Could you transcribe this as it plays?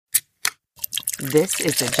This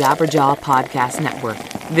is the Jabberjaw Podcast Network.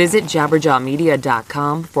 Visit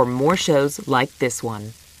jabberjawmedia.com for more shows like this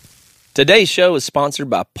one. Today's show is sponsored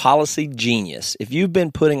by Policy Genius. If you've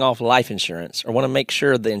been putting off life insurance or want to make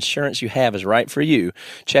sure the insurance you have is right for you,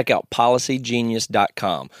 check out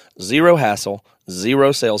policygenius.com. Zero hassle,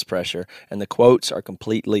 zero sales pressure, and the quotes are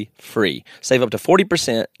completely free. Save up to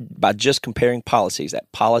 40% by just comparing policies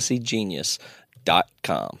at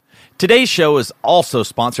policygenius.com. Today's show is also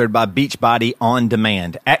sponsored by Beachbody On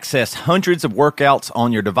Demand. Access hundreds of workouts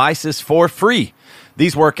on your devices for free.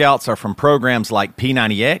 These workouts are from programs like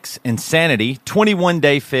P90X, Insanity, 21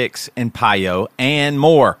 Day Fix, and PiYo, and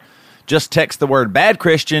more. Just text the word Bad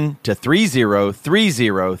Christian to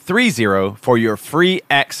 303030 for your free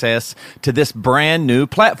access to this brand new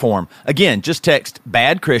platform. Again, just text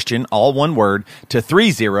Bad Christian, all one word, to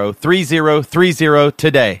 303030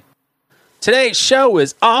 today. Today's show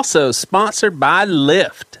is also sponsored by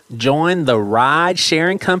Lyft. Join the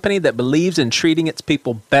ride-sharing company that believes in treating its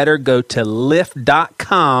people better. Go to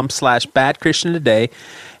lyft.com/badchristian today,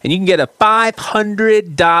 and you can get a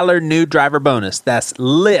 $500 new driver bonus. That's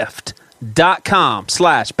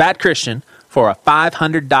lyft.com/badchristian for a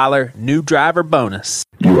 $500 new driver bonus.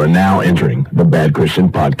 You are now entering the Bad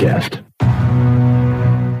Christian Podcast.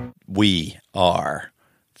 We are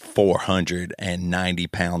 490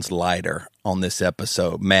 pounds lighter on this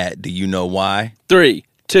episode. Matt, do you know why? 3,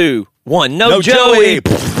 2, 1. No, Joey!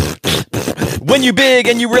 When you big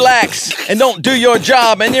and you relax and don't do your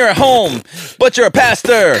job and you're at home, but you're a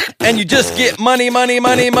pastor and you just get money. And And what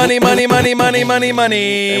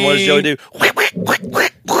does Joey do?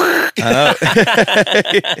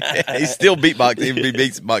 He's still beatboxing. He'd be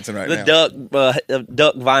beatboxing right now. The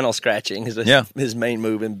duck vinyl scratching is his main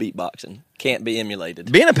move in beatboxing. Can't be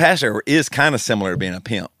emulated. Being a pastor is kind of similar to being a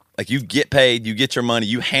pimp. Like, you get paid, you get your money,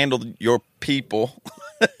 you handle your people,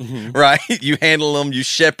 right? You handle them, you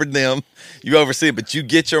shepherd them, you oversee it, but you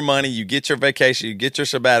get your money, you get your vacation, you get your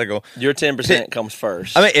sabbatical. Your 10% comes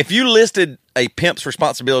first. I mean, if you listed a pimp's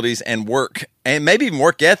responsibilities and work, and maybe even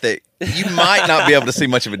work ethic, you might not be able to see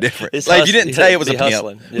much of a difference. Like, you didn't say it was a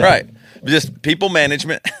pimp. Yeah. Right. Just people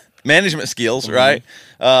management skills, right?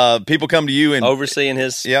 People come to you and overseeing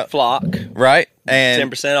his flock, right?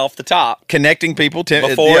 And 10% off the top, connecting people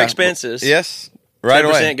before expenses. Yes, right 10%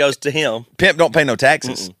 away. goes to him. Pimp don't pay no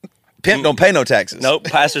taxes. Pimp don't pay no taxes. Nope,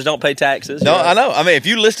 pastors don't pay taxes. No, right? I know. I mean, if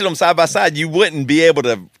you listed them side by side, you wouldn't be able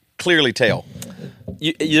to clearly tell.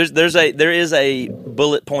 There is a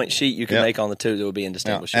bullet point sheet you can make on the two that would be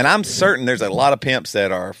indistinguishable. And I'm certain there's a lot of pimps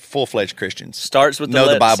that are full-fledged Christians. Starts with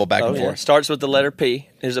the Bible back and forth. Starts with the letter P.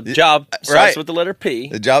 There's a job starts with the letter P.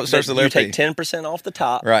 The job starts with the letter P. You take 10% off the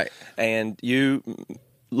top, right? And you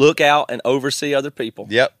look out and oversee other people.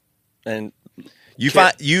 Yep. And you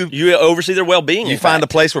oversee their well-being. You find a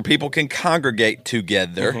place where people can congregate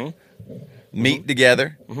together, meet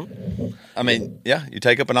together. I mean, you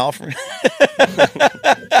take up an offering.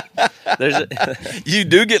 You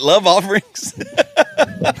do get love offerings.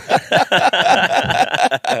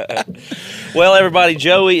 Well, everybody,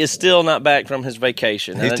 Joey is still not back from his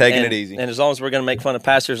vacation. He's taking it easy. And as long as we're going to make fun of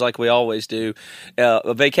pastors like we always do,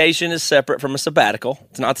 a vacation is separate from a sabbatical.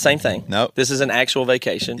 It's not the same thing. No. This is an actual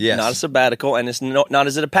vacation, yes. Not a sabbatical, and it's not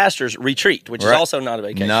as it a pastor's retreat, which is also not a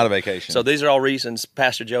vacation. Not a vacation. So these are all reasons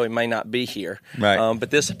Pastor Joey may not be here. Right.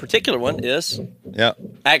 But this particular one is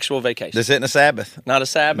actual vacation. This isn't a Sabbath. Not a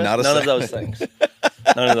Sabbath. Not a None Sabbath. of those things.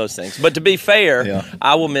 None of those things. But to be fair,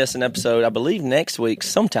 I will miss an episode, I believe, next week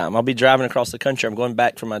sometime. I'll be driving across the country. I'm going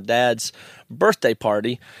back for my dad's birthday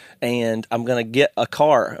party, and I'm going to get a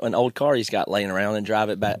car, an old car he's got laying around, and drive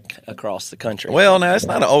it back across the country. Well, no, it's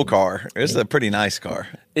not an old car. It's a pretty nice car.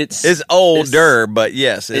 It's older, but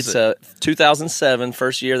yes. It's a 2007,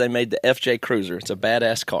 first year they made the FJ Cruiser. It's a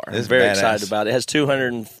badass car. I'm very excited about it. It has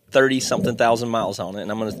 230-something thousand miles on it,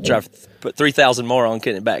 and I'm going to put 3,000 more on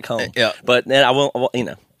getting it back home. Yeah. But then I won't,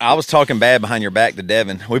 I was talking bad behind your back to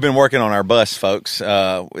Devin. We've been working on our bus, folks.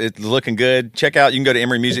 It's looking good. You can go to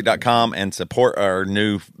emerymusic.com and support our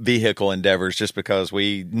new vehicle endeavors just because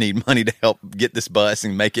we need money to help get this bus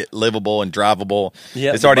and make it livable and drivable.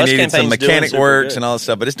 Yeah, it's already needed some mechanic works and all this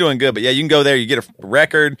stuff, but it's doing good. But yeah, you can go there. You get a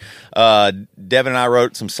record. Devin and I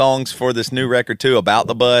wrote some songs for this new record, too, about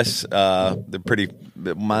the bus. They're pretty –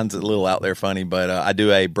 mine's a little out there funny, but I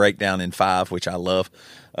do a breakdown in 5, which I love.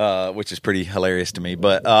 Which is pretty hilarious to me.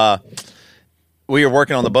 But we were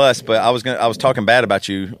working on the bus, but I was talking bad about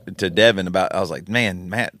you to Devin I was like, man,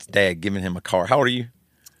 Matt's dad giving him a car. How old are you?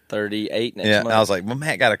 38 next month. I was like, well,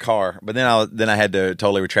 Matt got a car, but then I had to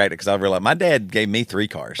totally retract it because I realized my dad gave me 3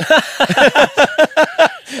 cars.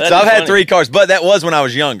 So I've had 3 cars, but that was when I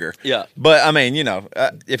was younger. Yeah. But I mean,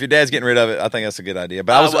 if your dad's getting rid of it, I think that's a good idea.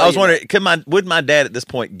 But I was wondering, would my dad at this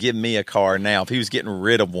point give me a car now if he was getting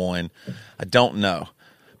rid of one? I don't know.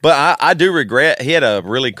 But I do regret, he had a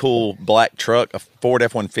really cool black truck, a Ford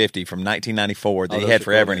F-150 from 1994 that he had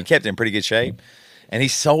forever, and he kept it in pretty good shape. And he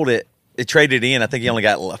sold it. It traded in. I think he only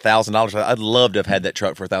got $1,000. I'd love to have had that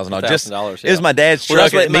truck for $1,000. $1,000. It was my dad's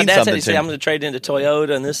truck. Well, my dad said, he said, I'm going to trade it into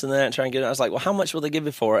Toyota and this and that and try and get it. I was like, well, how much will they give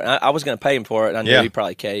me for it? And I was going to pay him for it, and I knew he'd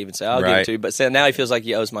probably cave and say, I'll give it to you. But now he feels like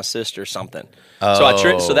he owes my sister something.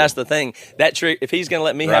 So that's the thing. That trick, if he's going to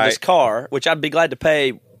let me have his car, which I'd be glad to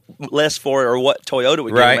pay less for it, or what Toyota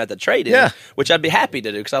would give him at the trade-in, which I'd be happy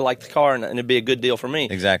to do because I like the car and it'd be a good deal for me.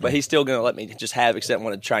 Exactly. But he's still going to let me just have it, except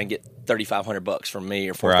want to try and get $3,500 from me,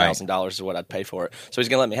 or $4,000 is what I'd pay for it. So he's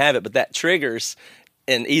going to let me have it, but that triggers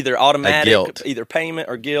an either automatic, either payment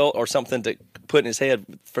or guilt or something to put in his head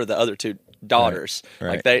for the other 2 daughters.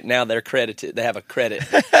 Right. Like they're credited. They have a credit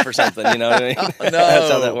for something. You know what I mean? No.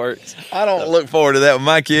 That's how that works. I don't look forward to that with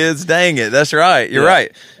my kids. Dang it. That's right. You're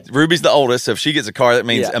right. Ruby's the oldest, so if she gets a car, that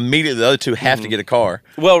means immediately the other 2 have to get a car.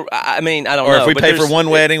 Well, I mean, I don't know. Or if we pay for one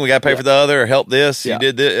wedding, we got to pay for the other, or help this. You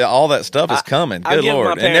did this. All that stuff is coming. Good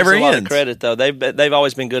Lord. It never ends. A lot of credit, though. They've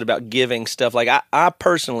always been good about giving stuff. Like, I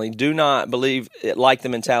personally do not believe it, like the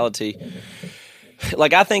mentality.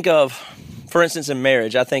 Like, I think of, for instance, in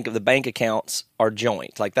marriage, I think of the bank accounts are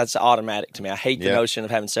joint. Like, that's automatic to me. I hate the notion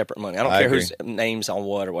of having separate money. I don't care whose name's on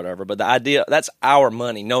what or whatever, but the idea, that's our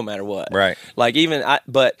money no matter what. Right. Like,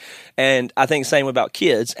 and I think the same about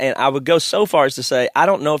kids. And I would go so far as to say, I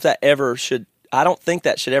don't know if that ever should, I don't think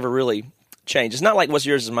that should ever really change. It's not like what's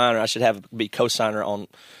yours is mine, or I should be co-signer on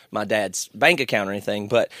my dad's bank account or anything.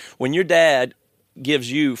 But when your dad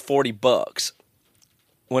gives you $40,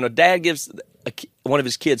 when a dad gives one of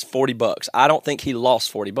his kids $40, I don't think he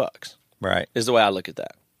lost $40. Right. Is the way I look at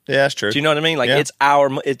that. Yeah, that's true. Do you know what I mean? Like, it's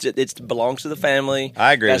it belongs to the family.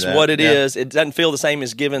 I agree That's with that. what it is. It doesn't feel the same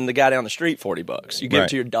as giving the guy down the street $40. You give it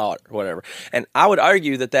to your daughter or whatever. And I would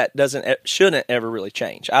argue that shouldn't ever really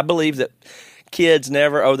change. I believe that kids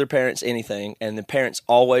never owe their parents anything, and the parents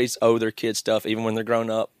always owe their kids stuff, even when they're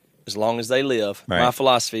grown up, as long as they live. Right. My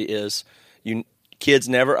philosophy is kids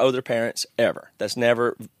never owe their parents ever. That's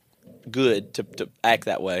never good to act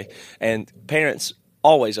that way. And parents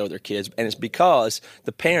always owe their kids, and it's because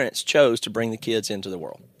the parents chose to bring the kids into the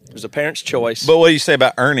world. It was a parent's choice. But what do you say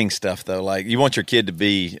about earning stuff, though? Like, you want your kid to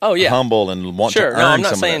be humble and want to earn some of that stuff. Sure, I'm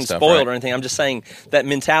not saying spoiled or anything. I'm just saying that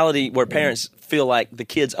mentality where parents feel like the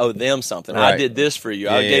kids owe them something. Right. I did this for you.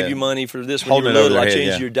 I gave you money for this when you were little. I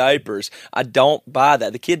changed your diapers. I don't buy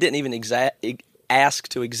that. The kid didn't even ask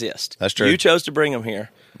to exist. That's true. You chose to bring them here.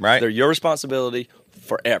 Right. They're your responsibility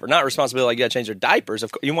forever. Not responsibility like you got to change their diapers.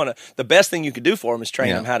 Of course, you want to. The best thing you could do for them is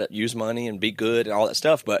train them how to use money and be good and all that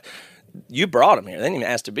stuff. But you brought them here. They didn't even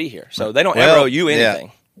ask to be here, so they don't ever owe you anything.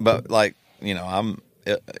 Yeah. But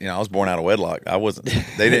I was born out of wedlock. I wasn't.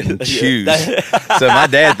 They didn't choose. So my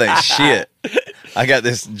dad thinks, shit, I got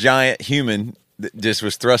this giant human that just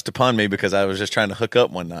was thrust upon me because I was just trying to hook up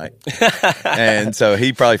one night, and so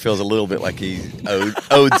he probably feels a little bit like he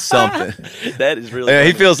owed something. That is really.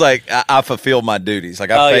 He feels like I fulfilled my duties.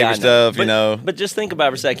 Like I paid for stuff, But just think about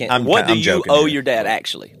it for a second. What do you owe your dad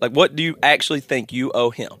actually? Like, what do you actually think you owe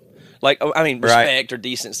him? Like, I mean, respect or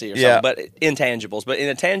decency or something, but intangibles. But in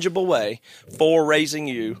a tangible way, for raising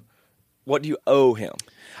you, what do you owe him?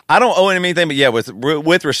 I don't owe him anything, but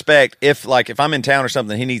with respect, if I'm in town or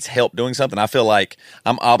something, he needs help doing something, I feel like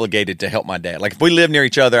I'm obligated to help my dad. Like, if we live near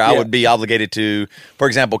each other, I would be obligated to, for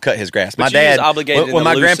example, cut his grass. But my dad, obligated when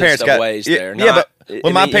my grandparents got ways there.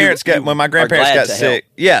 When my grandparents got sick,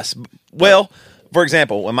 yes, well. For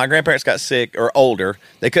example, when my grandparents got sick or older,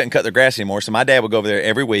 they couldn't cut their grass anymore. So my dad would go over there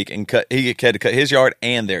every week and he had to cut his yard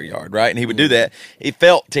and their yard, right? And he would do that. It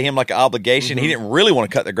felt to him like an obligation. He didn't really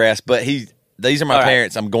want to cut the grass, but these are my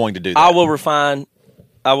parents. I'm going to do that. I will refine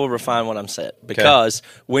what I'm saying, because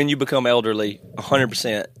when you become elderly,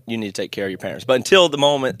 100% you need to take care of your parents. But until the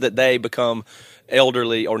moment that they become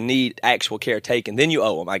elderly or need actual care taken, then you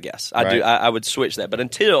owe them, I guess. I would switch that. But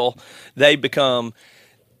until they become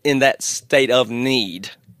in that state of need,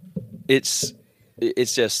 it's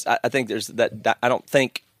just, I think there's that, I don't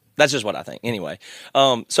think, that's just what I think anyway.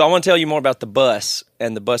 So I want to tell you more about the bus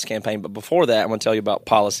and the bus campaign, but before that I want to tell you about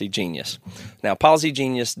Policy Genius. Now,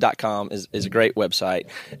 policygenius.com is a great website,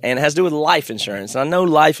 and it has to do with life insurance. And I know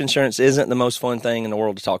life insurance isn't the most fun thing in the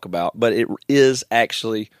world to talk about, but it is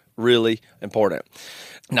actually really important.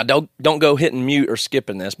 Now, don't go hitting mute or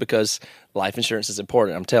skipping this because life insurance is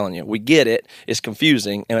important. I'm telling you, we get it. It's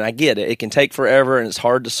confusing, and I get it. It can take forever, and it's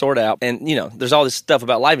hard to sort out. And, there's all this stuff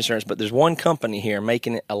about life insurance, but there's one company here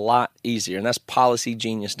making it a lot easier, and that's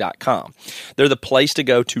PolicyGenius.com. They're the place to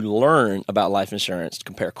go to learn about life insurance, to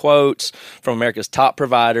compare quotes from America's top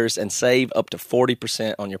providers, and save up to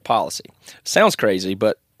 40% on your policy. Sounds crazy,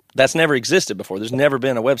 but that's never existed before. There's never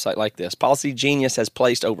been a website like this. Policy Genius has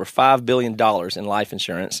placed over $5 billion in life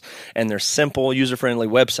insurance, and their simple, user-friendly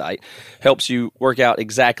website helps you work out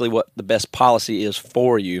exactly what the best policy is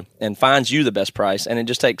for you and finds you the best price, and it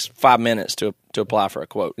just takes 5 minutes to apply for a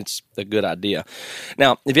quote. It's a good idea.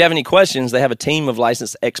 Now, if you have any questions, they have a team of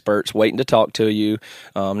licensed experts waiting to talk to you.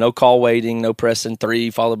 No call waiting, no pressing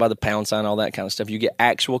 3 followed by the pound sign, all that kind of stuff. You get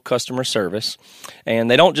actual customer service. And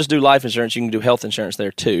they don't just do life insurance. You can do health insurance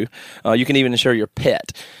there too. You can even insure your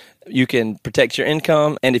pet. You can protect your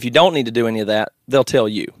income. And if you don't need to do any of that, they'll tell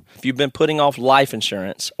you. If you've been putting off life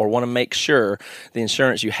insurance or want to make sure the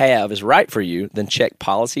insurance you have is right for you, then check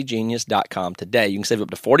PolicyGenius.com today. You can save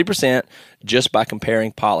up to 40% just by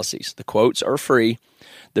comparing policies. The quotes are free.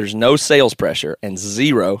 There's no sales pressure and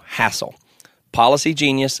zero hassle.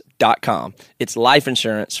 PolicyGenius.com. It's life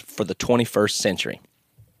insurance for the 21st century.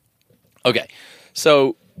 Okay,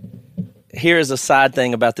 so here's a side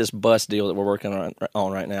thing about this bus deal that we're working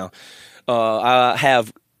on right now.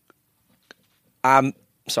 I'm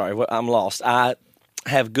lost. I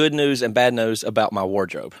have good news and bad news about my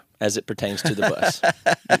wardrobe as it pertains to the bus.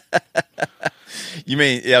 You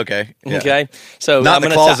mean, yeah, okay. Yeah. Okay. So not the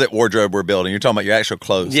closet wardrobe we're building. You're talking about your actual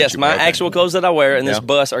clothes. Yes, my actual clothes that I wear and this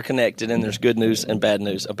bus are connected, and there's good news and bad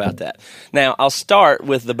news about that. Now, I'll start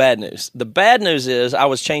with the bad news. The bad news is I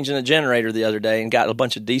was changing a generator the other day and got a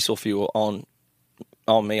bunch of diesel fuel on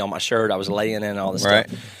me, on my shirt. I was laying in all this stuff.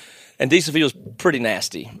 And diesel fuel is pretty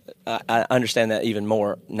nasty. I understand that even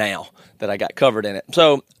more now that I got covered in it.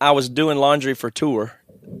 So I was doing laundry for tour,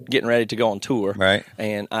 getting ready to go on tour. Right.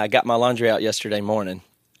 And I got my laundry out yesterday morning.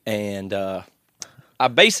 And I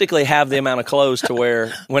basically have the amount of clothes to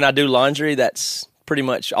where when I do laundry, that's pretty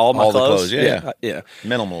much all my clothes. Yeah.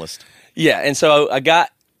 Minimalist. Yeah. And so I got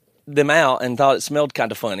them out and thought it smelled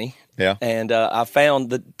kind of funny. Yeah. And I found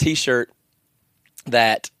the T-shirt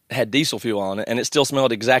that had diesel fuel on it, and it still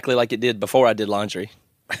smelled exactly like it did before I did laundry.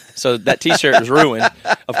 So that T-shirt was ruined,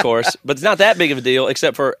 of course, but it's not that big of a deal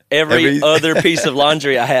except for every other piece of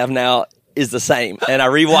laundry I have now is the same. And I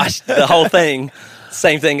rewashed the whole thing,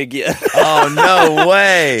 same thing again. Oh, no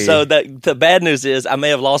way. So the bad news is I may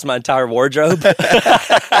have lost my entire wardrobe. I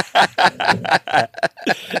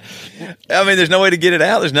mean, there's no way to get it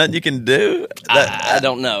out. There's nothing you can do. I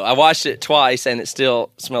don't know. I washed it twice, and it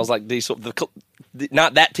still smells like diesel.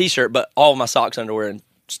 Not that T-shirt, but all of my socks, underwear, and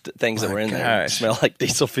things that were in there smell like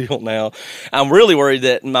diesel fuel now. I'm really worried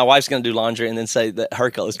that my wife's going to do laundry and then say that her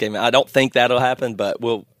clothes came out. I don't think that'll happen, but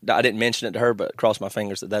I didn't mention it to her, but cross my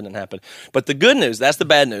fingers that didn't happen. But the good news, that's the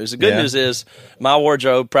bad news. The good news is my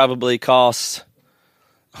wardrobe probably costs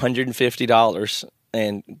 $150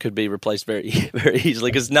 and could be replaced very, very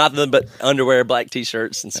easily because nothing but underwear, black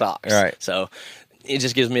T-shirts, and socks. Right. So it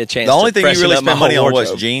just gives me a chance. The only thing you really spend money on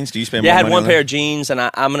was jeans. Do you spend more money on I had one pair of jeans, and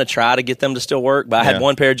I'm going to try to get them to still work, but I had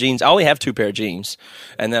one pair of jeans. I only have 2 pair of jeans,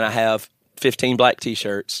 and then I have 15 black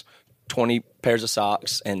T-shirts, 20 pairs of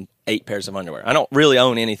socks, and 8 pairs of underwear. I don't really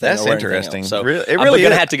own anything. That's or interesting. So I'm going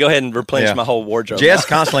to have to go ahead and replenish my whole wardrobe. Jess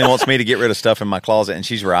constantly wants me to get rid of stuff in my closet, and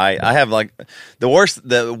she's right. I have like the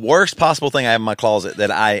worst possible thing I have in my closet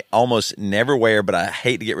that I almost never wear, but I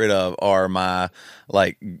hate to get rid of are my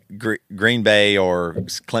like Green Bay or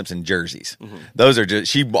Clemson jerseys. Mm-hmm. Those are just,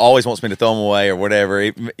 she always wants me to throw them away or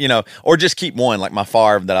whatever, or just keep one like my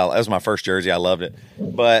Favre that was my first jersey. I loved it,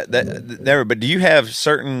 but But do you have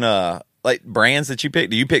certain like brands that you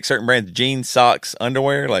pick? Do you pick certain brands, jeans, socks,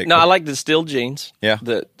 underwear? No, I like the Still jeans. Yeah,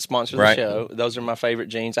 that sponsor the show. Those are my favorite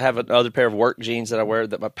jeans. I have another pair of work jeans that I wear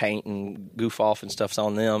that my paint and goof off and stuff's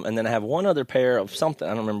on them, and then I have one other pair of something.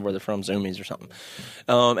 I don't remember where they're from, Zoomies or something.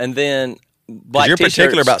 And then black You're T-shirts.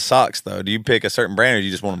 particular about socks, though. Do you pick a certain brand, or do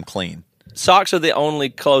you just want them clean? Socks are the only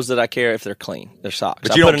clothes that I care if they're clean. They're socks.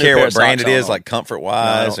 But you don't care what brand it is, like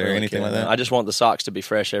comfort-wise or anything like that? I just want the socks to be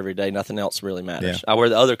fresh every day. Nothing else really matters. Yeah. I wear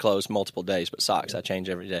the other clothes multiple days, but socks I change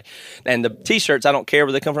every day. And the T-shirts, I don't care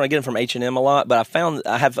where they come from. I get them from H&M a lot, but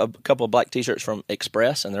I have a couple of black T-shirts from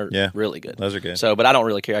Express, and they're really good. Those are good. So, but I don't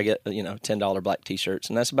really care. I get $10 black T-shirts,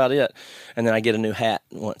 and that's about it. And then I get a new hat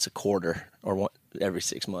once a quarter or every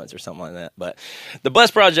 6 months or something like that. But the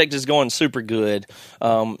bus project is going super good.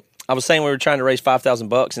 I was saying we were trying to raise $5,000,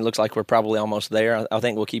 and it looks like we're probably almost there. I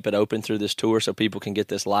think we'll keep it open through this tour so people can get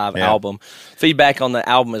this live album. Feedback on the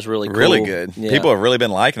album is really cool. Really good. Yeah. People have really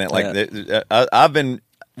been liking it. Like I've been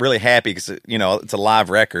really happy because it's a live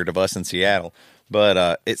record of us in Seattle.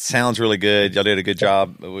 But it sounds really good. Y'all did a good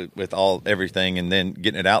job with everything, and then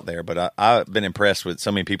getting it out there. But I've been impressed with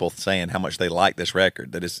so many people saying how much they like this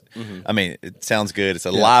record. That is, I mean, it sounds good. It's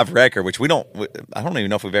a live record, which I don't even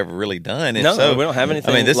know if we've ever really done. No, we don't have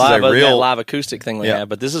anything. I mean, this live, is a real live acoustic thing we have,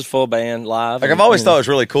 but this is full band live. Like I've always thought it was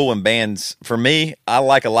really cool when bands. For me, I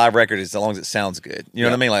like a live record as long as it sounds good. You know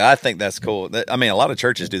what I mean? Like I think that's cool. I mean, a lot of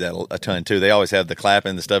churches do that a ton too. They always have the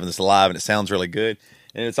clapping, the stuff, and it's live, and it sounds really good.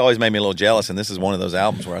 And it's always made me a little jealous, and this is one of those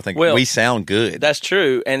albums where I think we sound good. That's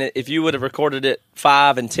true, and if you would have recorded it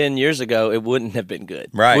 5 and 10 years ago, it wouldn't have been good.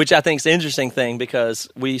 Right. Which I think is an interesting thing because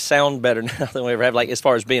we sound better now than we ever have, like as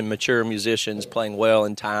far as being mature musicians, playing well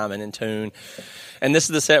in time and in tune. And this is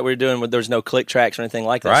the set we're doing where there's no click tracks or anything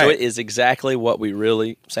like that. Right. So it is exactly what we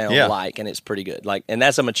really sound like, and it's pretty good. And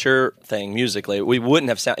that's a mature thing musically. We wouldn't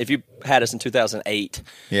have sound if you had us in 2008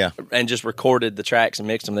 and just recorded the tracks and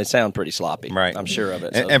mixed them, they sound pretty sloppy. Right. I'm sure of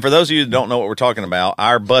it. And for those of you that don't know what we're talking about,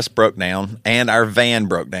 our bus broke down and our van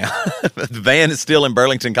broke down. The van is still in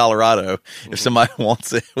Burlington, Colorado. If somebody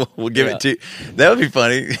wants it, we'll give it to you. That would be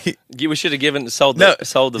funny. We should have sold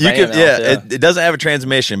the van out. It doesn't have a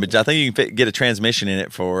transmission, but I think you can get a transmission in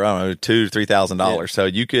it for I don't know $2,000 to $3,000. So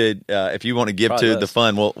you could, if you want to give to the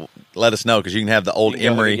fund, well, let us know because you can have the old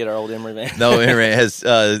Emery. Get our old Emery van. No, Emery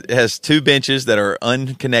has 2 benches that are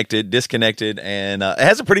disconnected, and it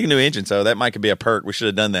has a pretty new engine. So that might could be a perk. We should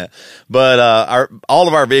have done that. But all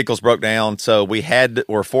of our vehicles broke down, so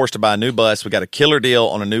we're forced to buy a new bus. We got a killer deal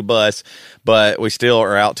on a new bus, but we still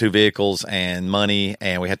are out 2 vehicles and money,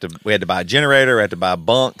 and we had to buy a generator, we had to buy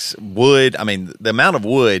bunks, wood. I mean, the amount of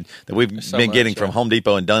wood that we've been getting from Home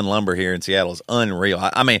Depot and Dunn Lumber here in Seattle is unreal.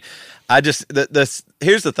 I mean, here's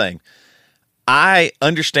the thing. I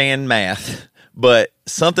understand math, but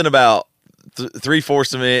something about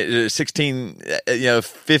 3/4 of it, 16,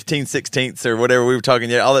 15 16ths or whatever we were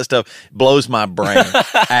talking, all that stuff blows my brain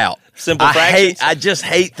out. Simple fractions. I just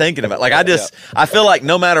hate thinking about it. Like I feel like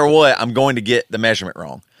no matter what, I'm going to get the measurement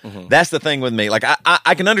wrong. Mm-hmm. That's the thing with me. Like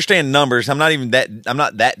I can understand numbers. I'm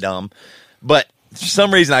not that dumb, but for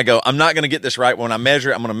some reason I go, I'm not going to get this right. When I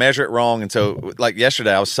measure it, I'm going to measure it wrong. And so like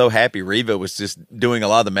yesterday, I was so happy Reva was just doing a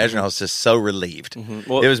lot of the measuring. I was just so relieved.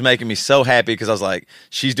 Mm-hmm. Well, it was making me so happy because I was like,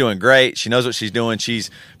 she's doing great. She knows what she's doing.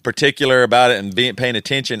 She's particular about it and paying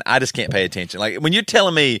attention. I just can't pay attention. Like when you're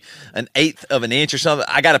telling me 1/8 of an inch or something,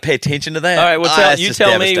 I got to pay attention to that. All right, well,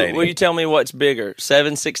 you tell me what's bigger,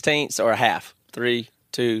 7/16 or a half? 3,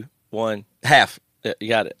 2, 1. Half. Yeah, you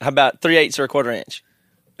got it. How about 3/8 or a 1/4 inch?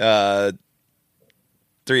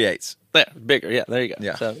 3/8. Yeah, bigger. Yeah, there you go.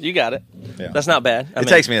 Yeah. So you got it. Yeah. That's not bad. It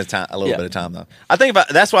takes me a little bit of time though. I think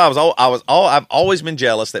that's why I've always been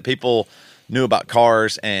jealous that people knew about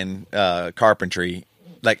cars and carpentry.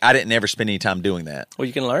 Like I didn't ever spend any time doing that. Well,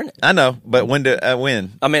 you can learn it. I know, but when?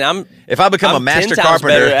 I mean, if I become a master 10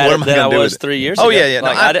 carpenter, what am I going to do? I was 3 years ago. Oh yeah.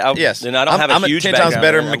 Like, yes. And I don't have a huge 10 times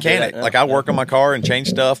better mechanic. Yeah. Like I work on my car and change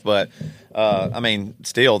stuff, but I mean,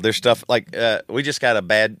 still there's stuff like we just got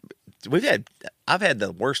I've had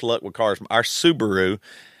the worst luck with cars. Our Subaru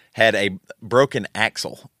had a broken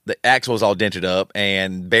axle. The axle was all dented up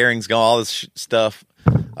and bearings gone, all this stuff.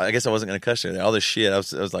 I guess I wasn't going to cuss there. All this shit. I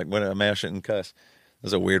was like, I shouldn't cuss. It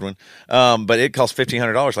was a weird one. But it cost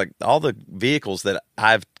 $1,500. Like all the vehicles that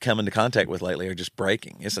I've come into contact with lately are just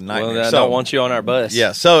breaking. It's a nightmare. Well, I don't want you on our bus.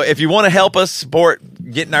 Yeah. So if you want to help us support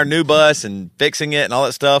getting our new bus and fixing it and all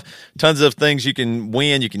that stuff, tons of things you can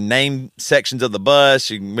win. You can name sections of the bus.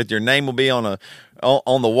 With your name will be on the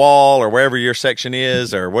wall or wherever your section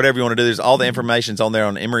is or whatever you want to do. There's all the information's on there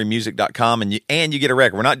on emerymusic.com and you get a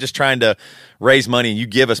record. We're not just trying to raise money and you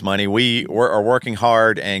give us money. We are working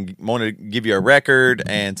hard and want to give you a record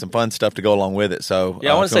and some fun stuff to go along with it. So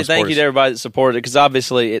I want to say thank you to everybody that supported it because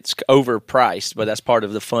obviously it's overpriced, but that's part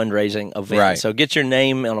of the fundraising event. Right. So get your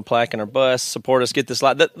name on a plaque in our bus, support us, get this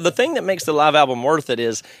live. The thing that makes the live album worth it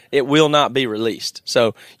is it will not be released.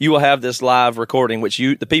 So you will have this live recording, which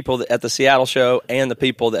the people at the Seattle show and the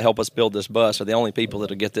people that help us build this bus are the only people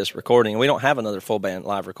that will get this recording. And we don't have another full band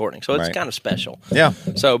live recording. So it's kind of special. Yeah.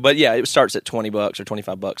 So, but yeah, it starts at $20 or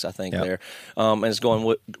 $25, I think, there. And it's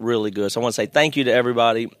going really good. So I want to say thank you to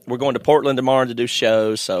everybody. We're going to Portland tomorrow to do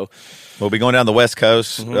shows. So we'll be going down the West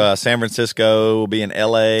Coast. San Francisco, we'll be in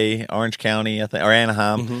L.A., Orange County, I think, or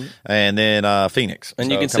Anaheim, and then Phoenix.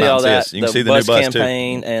 And you can see all that, you can see the bus new bus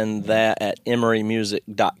campaign too. And that at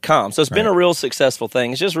emerymusic.com. So it's been a real successful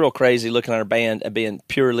thing. It's just real crazy looking at our band. and being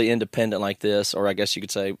purely independent like this, or I guess you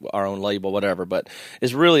could say our own label, whatever. But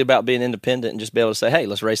it's really about being independent and just be able to say, hey,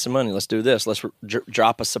 let's raise some money. Let's do this. Let's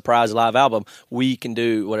drop a surprise live album. We can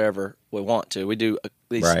do whatever we want to. We do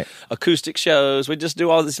these acoustic shows. We just do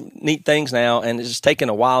all these neat things now, and it's just taken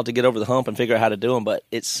a while to get over the hump and figure out how to do them, but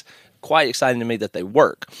it's quite exciting to me that they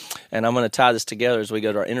work. And I'm going to tie this together as we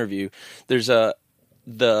go to our interview. There's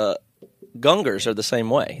the Gungors are the same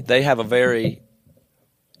way. They have a very,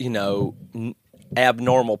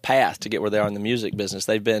 abnormal path to get where they are in the music business.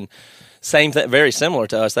 They've been same thing, very similar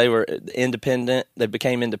to us. They were independent. They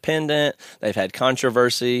became independent. They've had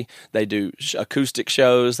controversy. They do acoustic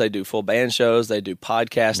shows. They do full band shows. They do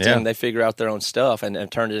podcasting. Yeah. They figure out their own stuff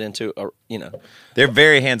and turned it into They're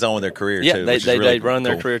very hands-on with their career too. They run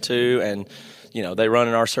their career too, and they run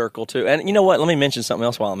in our circle too. And you know what? Let me mention something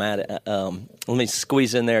else while I'm at it. Let me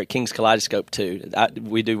squeeze in there at King's Kaleidoscope too.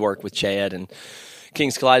 We do work with Chad and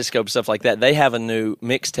King's Kaleidoscope, stuff like that. They have a new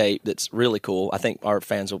mixtape that's really cool. I think our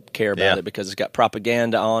fans will care about it because it's got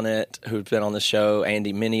Propaganda on it, who's been on the show,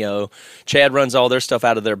 Andy Mineo. Chad runs all their stuff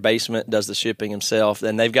out of their basement, does the shipping himself.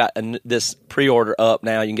 And they've got this pre-order up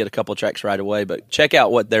now. You can get a couple of tracks right away. But check out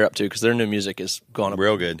what they're up to because their new music is going to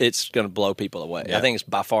real good. It's going to blow people away. Yeah. I think it's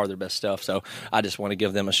by far their best stuff. So I just want to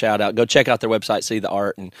give them a shout out. Go check out their website, see the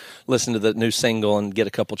art, and listen to the new single and get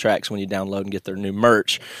a couple tracks when you download and get their new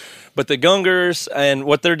merch. But the Gungors and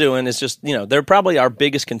what they're doing is just, they're probably our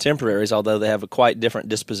biggest contemporaries, although they have a quite different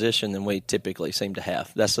disposition than we typically seem to have.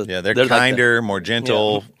 They're kinder, more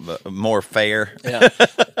gentle, more fair. Yeah.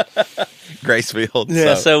 Gracefield.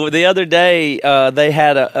 Yeah, so the other day they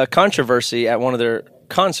had a controversy at one of their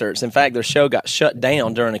concerts. In fact, their show got shut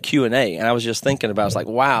down during a Q&A, and I was just thinking about it. I was like,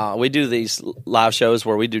 wow, we do these live shows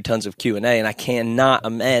where we do tons of Q&A, and I cannot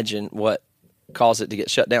imagine what caused it to get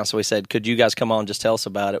shut down. So we said, could you guys come on and just tell us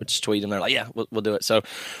about it? Just tweet them. They're like, yeah, we'll do it. So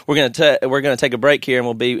we're gonna take a break here, and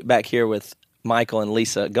we'll be back here with Michael and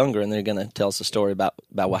Lisa Gungor, and they're gonna tell us a story about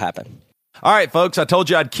what happened. All right, folks, I told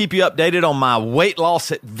you I'd keep you updated on my weight loss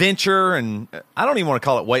adventure, and I don't even want to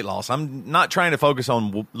call it weight loss. I'm not trying to focus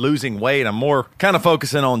on losing weight. I'm more kind of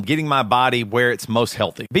focusing on getting my body where it's most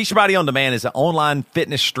healthy. Beachbody On Demand is an online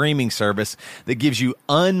fitness streaming service that gives you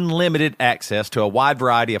unlimited access to a wide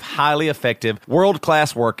variety of highly effective,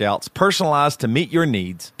 world-class workouts personalized to meet your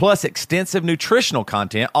needs, plus extensive nutritional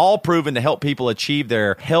content, all proven to help people achieve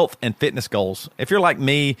their health and fitness goals. If you're like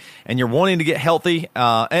me and you're wanting to get healthy,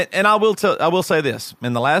 and I will say this.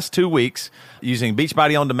 In the last 2 weeks, using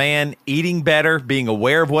Beachbody On Demand, eating better, being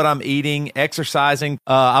aware of what I'm eating, exercising,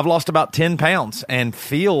 I've lost about 10 pounds and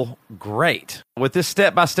feel great. With this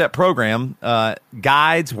step-by-step program,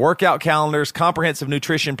 guides, workout calendars, comprehensive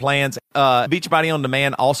nutrition plans, Beachbody On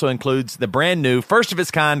Demand also includes the brand new,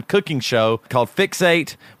 first-of-its-kind cooking show called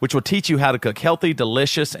Fixate, which will teach you how to cook healthy,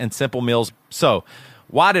 delicious, and simple meals. So,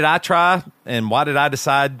 why did I try, and why did I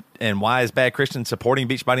decide, and why is Bad Christian supporting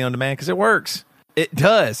Beachbody On Demand? Because it works. It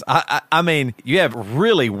does. I mean, you have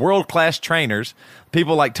really world-class trainers,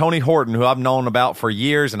 people like Tony Horton, who I've known about for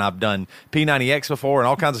years, and I've done P90X before and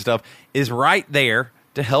all kinds of stuff, is right there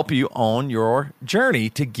to help you on your journey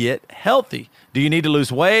to get healthy. Do you need to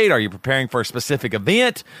lose weight? Are you preparing for a specific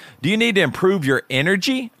event? Do you need to improve your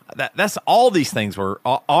energy? That's all these things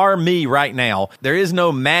are me right now. There is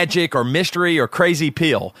no magic or mystery or crazy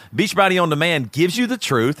pill. Beachbody On Demand gives you the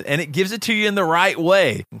truth, and it gives it to you in the right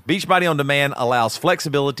way. Beachbody On Demand allows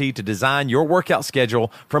flexibility to design your workout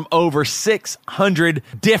schedule from over 600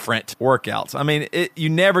 different workouts. I mean, you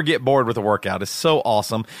never get bored with a workout. It's so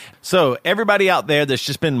awesome. So everybody out there that's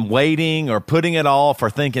just been waiting or putting it off or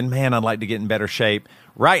thinking, man, I'd like to get in better shape,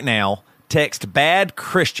 right now, text Bad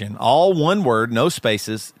Christian, all one word, no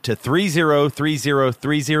spaces, to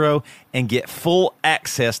 303030 and get full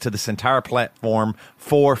access to this entire platform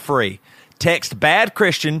for free. Text Bad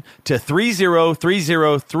Christian to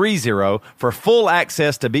 303030 for full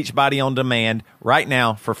access to Beachbody On Demand right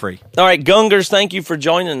now for free. All right, Gungors, thank you for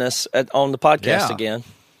joining us on the podcast again.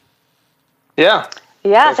 Yeah.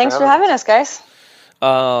 Yeah, thanks for having us, guys.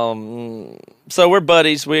 So we're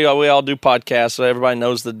buddies. We all do podcasts, so everybody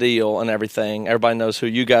knows the deal and everything. Everybody knows who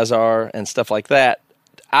you guys are and stuff like that.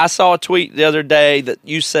 I saw a tweet the other day that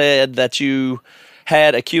you said that you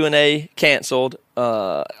had a Q&A canceled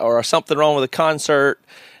or something wrong with a concert,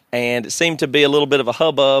 and it seemed to be a little bit of a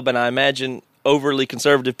hubbub, and I imagine overly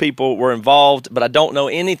conservative people were involved, but I don't know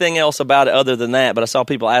anything else about it other than that. But I saw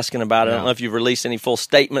people asking about it. I don't know if you've released any full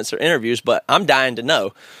statements or interviews, but I'm dying to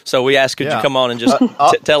know. So we asked, could you come on and just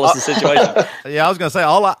tell us the situation? Yeah, I was going to say,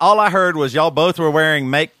 all I heard was y'all both were wearing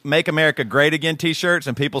Make America Great Again t-shirts,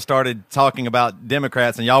 and people started talking about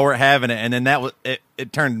Democrats, and y'all weren't having it, and then that was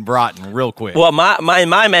it turned rotten real quick. Well, in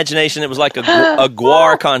my imagination, it was like a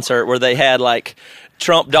Gungor concert where they had like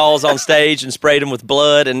Trump dolls on stage and sprayed them with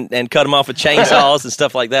blood and cut them off with chainsaws and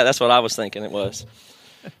stuff like that. That's what I was thinking it was.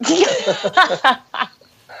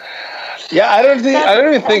 Yeah, I don't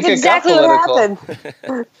even think it exactly got political. what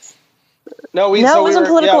happened. No, it wasn't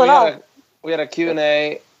political at all. We had a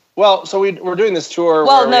Q&A. Well, so we're doing this tour.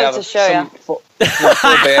 Well, where no, we have it's a show, yeah. full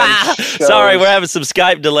band shows. Sorry, we're having some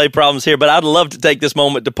Skype delay problems here, but I'd love to take this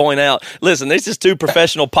moment to point out, listen, this is two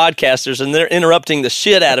professional podcasters, and they're interrupting the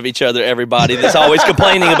shit out of each other, everybody that's always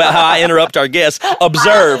complaining about how I interrupt our guests.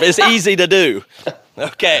 Observe. It's easy to do.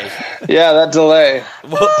 Okay. Yeah, that delay.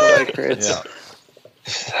 Delay creates.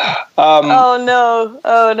 Yeah. Oh, no.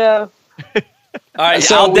 All right,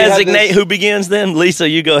 So I'll we had designate who begins then. Lisa,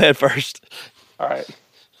 you go ahead first. All right.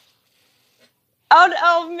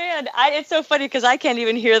 Oh man, it's so funny because I can't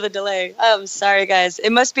even hear the delay. I'm sorry, guys. It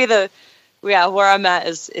must be where I'm at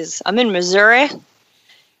is I'm in Missouri,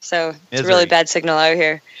 so it's a really bad signal out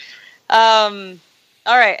here. All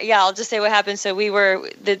right, yeah, I'll just say what happened. So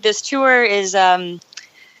this tour is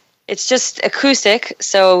it's just acoustic,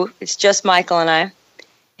 so it's just Michael and I,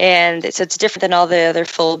 and it's different than all the other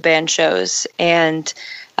full band shows, and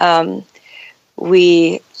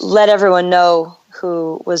we let everyone know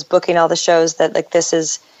who was booking all the shows that like this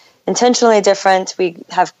is intentionally different. We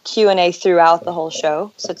have Q&A throughout the whole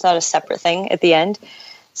show, so it's not a separate thing at the end.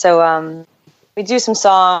 So we do some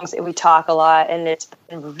songs and we talk a lot, and it's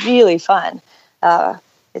been really fun.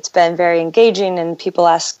 It's been very engaging, and people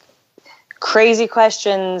ask crazy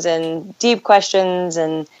questions and deep questions,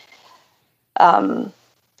 and so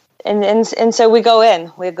we go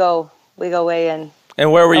in. We go way in.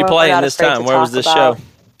 And where were you playing this time? Where was this show?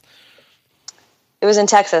 It was in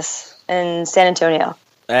Texas, in San Antonio.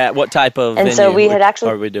 At what type of venue so we had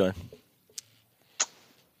actually, are we doing?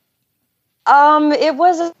 It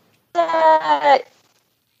was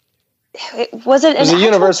it was a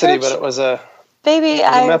university, church? but it was a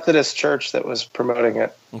Methodist church that was promoting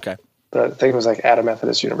it. Okay. But I think it was like at a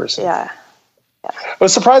Methodist university. Yeah. It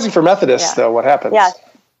was surprising for Methodists, though, what happens. Yeah.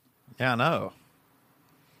 Yeah, I know.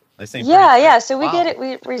 They seem yeah. So we get it.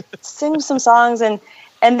 We sing some songs, and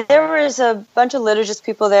there was a bunch of religious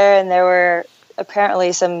people there, and there were apparently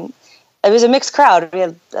it was a mixed crowd. We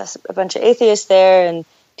had a bunch of atheists there and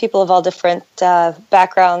people of all different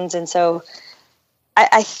backgrounds. And so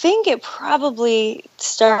I think it probably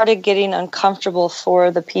started getting uncomfortable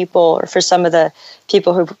for the people, or for some of the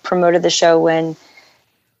people who promoted the show, when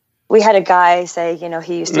we had a guy say, he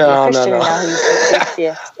used to be a Christian and now he's an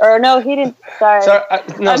atheist. Or no, he didn't. Sorry.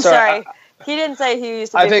 I'm sorry. He didn't say he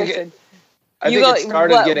used to be a Christian. I think it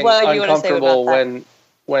started getting uncomfortable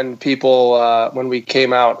when people when we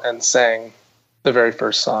came out and sang the very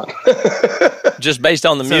first song. Just based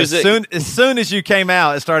on the music. As soon as you came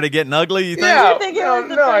out, it started getting ugly. You think? Yeah.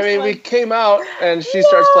 I mean, we came out and she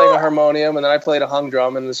starts playing a harmonium, and then I played a hung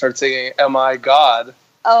drum, and then started singing "Am I God?"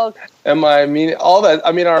 Oh. Am I mean all that?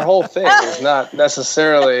 I mean, our whole thing is not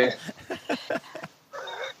necessarily.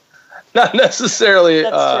 That's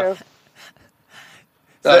true.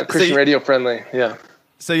 Christian radio friendly, yeah.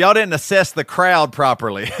 So y'all didn't assess the crowd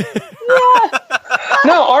properly.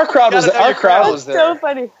 No, our crowd was there. So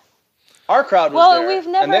funny. Our crowd was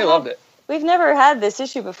there, and they loved it. We've never had this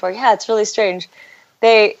issue before. Yeah, it's really strange.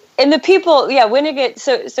 When it gets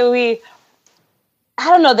so we, I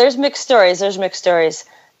don't know. There's mixed stories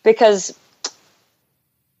because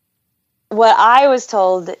what I was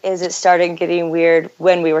told is it started getting weird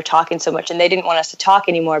when we were talking so much, and they didn't want us to talk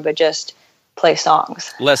anymore, but just play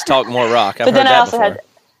songs. Let's talk more rock. I've but then heard I that also before.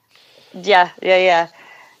 Yeah.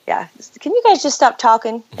 Can you guys just stop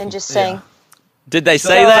talking and just sing? Yeah. Did they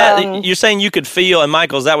say that? You're saying you could feel, and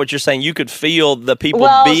Michael, is that what you're saying? You could feel the people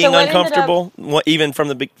being uncomfortable, even from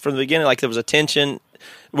the beginning, like there was a tension.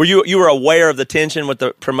 Were you were aware of the tension with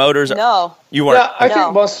the promoters? No, you weren't. Yeah,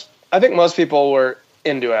 I think most people were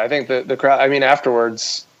into it. I think the crowd. I mean,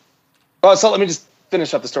 afterwards. Oh, so let me just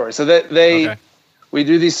finish up the story. So we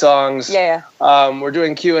do these songs. Yeah. We're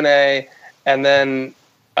doing Q&A, and then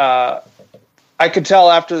I could tell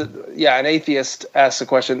after, an atheist asked a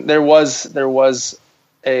question. There was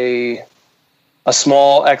a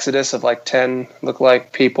small exodus of like 10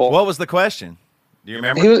 look-like people. What was the question? Do you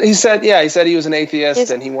remember? He said he was an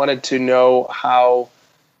atheist, and he wanted to know how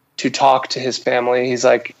to talk to his family. He's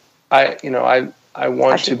like, I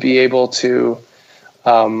want to be able to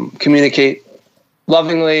communicate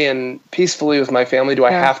lovingly and peacefully with my family. Do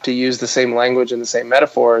I have to use the same language and the same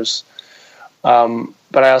metaphors?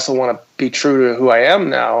 But I also want to be true to who I am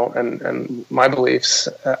now and my beliefs.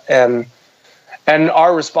 And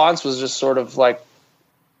our response was just sort of like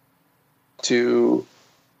to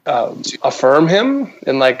affirm him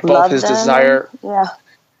and like both his desire,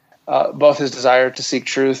 both his desire to seek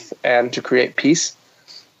truth and to create peace,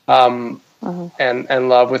 and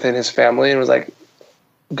love within his family. And it was like,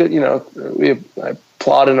 good, I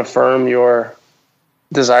applaud and affirm your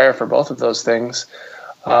desire for both of those things.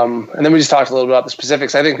 And then we just talked a little bit about the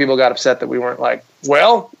specifics. I think people got upset that we weren't like,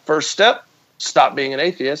 well, first step, stop being an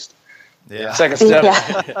atheist. Yeah. Second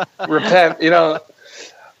step, repent. So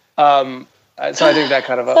I think that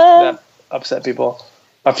kind of that upset people.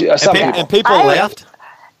 Some people. And people left.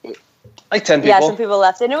 Like 10 people. Yeah, some people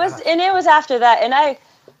left, and it was after that. And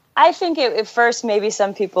I think at first maybe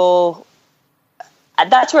some people.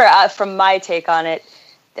 That's where, from my take on it,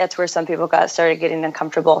 that's where some people started getting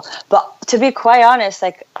uncomfortable. But to be quite honest,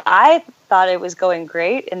 like I thought it was going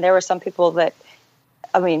great, and there were some people that,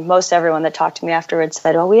 most everyone that talked to me afterwards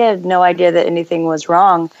said, "Oh, we had no idea that anything was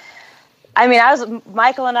wrong."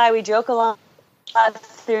 Michael and I, we joke a lot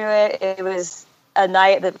through it. It was a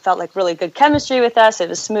night that felt like really good chemistry with us. It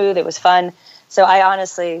was smooth. It was fun. So I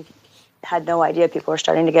honestly had no idea people were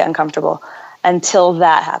starting to get uncomfortable until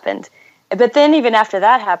that happened. But then even after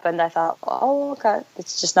that happened, I thought, oh, God,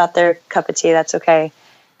 it's just not their cup of tea. That's okay.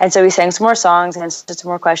 And so we sang some more songs and answered some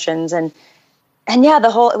more questions. And yeah,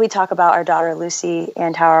 we talk about our daughter, Lucy,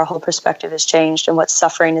 and how our whole perspective has changed and what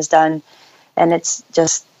suffering has done. And it's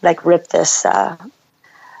just like ripped this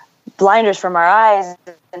blinders from our eyes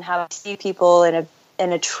and how we see people in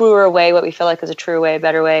a truer way, what we feel like is a truer way, a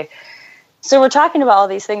better way. So we're talking about all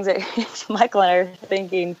these things that Michael and I are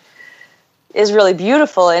thinking is really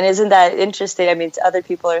beautiful, and isn't that interesting? Other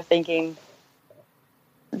people are thinking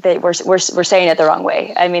we're saying it the wrong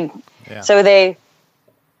way. So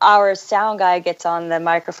our sound guy gets on the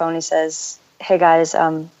microphone. He says, "Hey guys,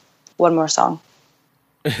 one more song.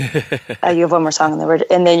 You have one more song,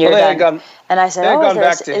 and then you're done." And I said,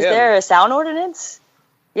 "Is there a sound ordinance?"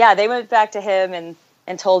 Yeah, they went back to him and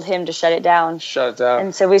told him to shut it down. Shut it down.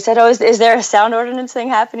 And so we said, "Oh, is there a sound ordinance thing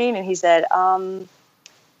happening?" And he said,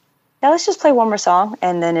 "Yeah, let's just play one more song."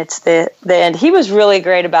 And then it's the end. He was really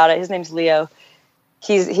great about it. His name's Leo.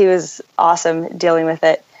 He was awesome dealing with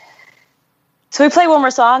it. So we play one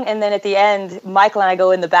more song, and then at the end, Michael and I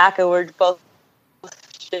go in the back, and we're both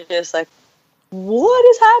just like, what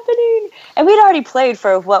is happening? And we'd already played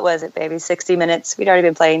for, what was it, baby, 60 minutes? We'd already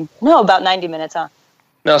been playing. No, about 90 minutes, huh?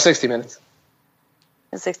 No, 60 minutes.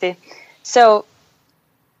 60. So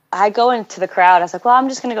I go into the crowd. I was like, well, I'm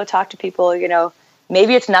just going to go talk to people,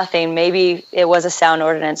 Maybe it's nothing. Maybe it was a sound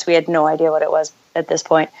ordinance. We had no idea what it was at this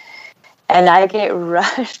point. And I get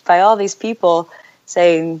rushed by all these people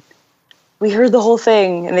saying, we heard the whole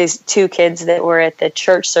thing. And these two kids that were at the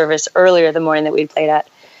church service earlier the morning that we'd played at,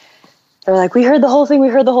 they were like, we heard the whole thing. We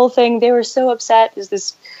heard the whole thing. They were so upset. There's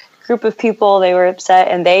this group of people. They were upset,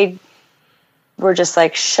 and they were just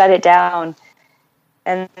like, shut it down.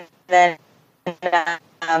 And then I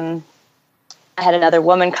had another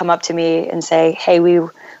woman come up to me and say, hey, we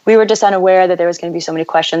were just unaware that there was going to be so many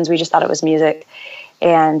questions. We just thought it was music.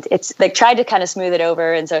 And it's like tried to kind of smooth it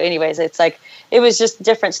over. And so anyways, it's like, it was just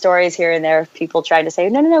different stories here and there. People tried to say,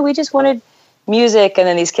 no, we just wanted music. And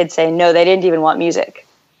then these kids say, no, they didn't even want music.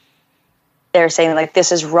 They're saying like,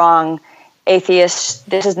 this is wrong. Atheists,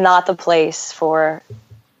 this is not the place for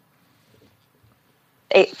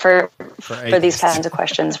these kinds of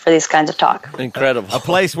questions, for these kinds of talk. Incredible. A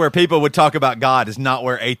place where people would talk about God is not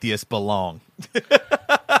where atheists belong.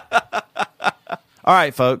 All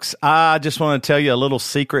right, folks, I just want to tell you a little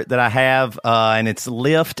secret that I have, and it's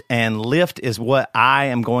Lyft, and Lyft is what I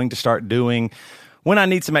am going to start doing when I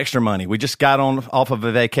need some extra money. We just got off of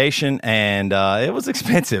a vacation, and it was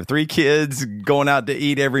expensive. 3 kids, going out to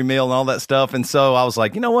eat every meal and all that stuff. And so I was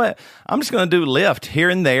like, you know what? I'm just going to do Lyft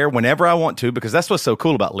here and there whenever I want to, because that's what's so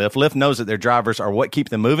cool about Lyft. Lyft knows that their drivers are what keep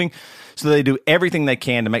them moving. So they do everything they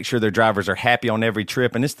can to make sure their drivers are happy on every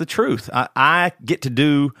trip. And it's the truth. I get to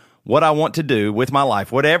do what I want to do with my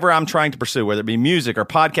life, whatever I'm trying to pursue, whether it be music or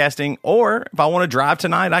podcasting, or if I want to drive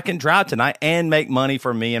tonight, I can drive tonight and make money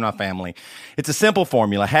for me and my family. It's a simple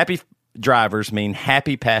formula. Happy drivers mean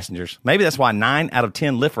happy passengers. Maybe that's why 9 out of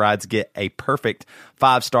 10 Lyft rides get a perfect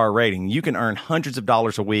 5-star rating. You can earn hundreds of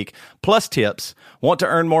dollars a week plus tips. Want to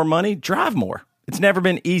earn more money? Drive more. It's never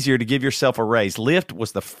been easier to give yourself a raise. Lyft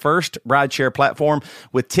was the first rideshare platform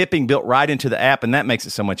with tipping built right into the app, and that makes it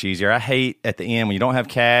so much easier. I hate at the end when you don't have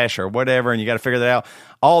cash or whatever and you got to figure that out.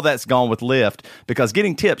 All that's gone with Lyft because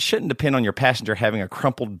getting tips shouldn't depend on your passenger having a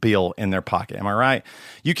crumpled bill in their pocket. Am I right?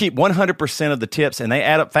 You keep 100% of the tips, and they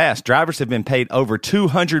add up fast. Drivers have been paid over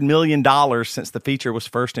 $200 million since the feature was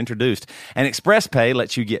first introduced. And Express Pay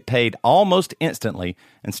lets you get paid almost instantly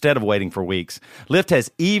instead of waiting for weeks. Lyft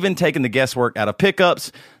has even taken the guesswork out of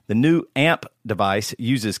pickups. The new AMP device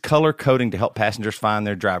uses color coding to help passengers find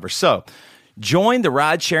their drivers. So, join the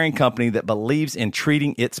ride-sharing company that believes in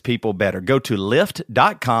treating its people better. Go to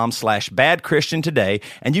lyft.com/badchristian today,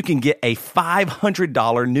 and you can get a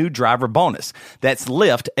 $500 new driver bonus. That's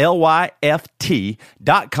Lyft,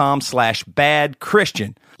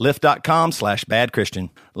 Lyft.com/badchristian. Lyft.com/badchristian.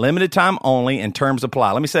 Limited time only and terms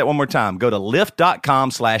apply. Let me say it one more time. Go to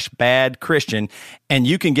Lyft.com/badchristian, and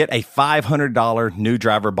you can get a $500 new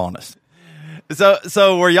driver bonus.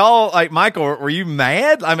 So were y'all, like, Michael, were you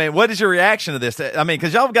mad? I mean, what is your reaction to this? I mean,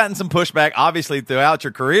 because y'all have gotten some pushback, obviously, throughout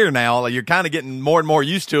your career now. Like, you're kind of getting more and more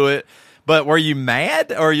used to it. But were you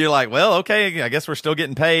mad? Or you're like, well, okay, I guess we're still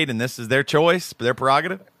getting paid, and this is their choice, their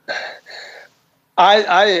prerogative?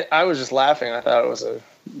 I was just laughing. I thought it was a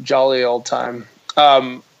jolly old time.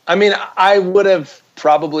 I mean, I would have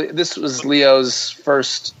probably – this was Leo's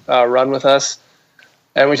first run with us.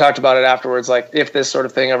 And we talked about it afterwards, like if this sort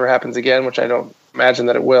of thing ever happens again, which I don't imagine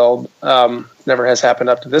that it will, never has happened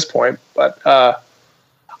up to this point. But I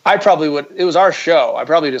probably would. It was our show. I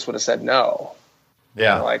probably just would have said no.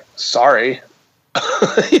 Yeah, like sorry.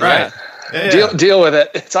 Right. Yeah. Deal with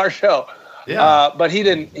it. It's our show. Yeah. But he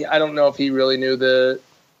didn't. I don't know if he really knew the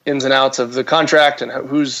ins and outs of the contract and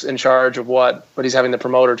who's in charge of what. But he's having the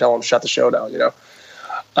promoter tell him shut the show down.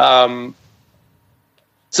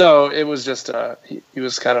 So it was just he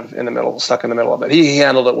was kind of stuck in the middle of it. He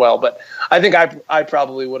handled it well, but I think I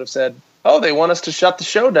probably would have said, "Oh, they want us to shut the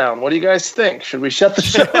show down. What do you guys think? Should we shut the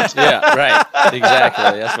show down?" Yeah, right.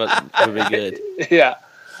 Exactly. That's what would be good. Yeah.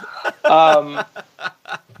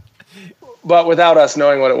 But without us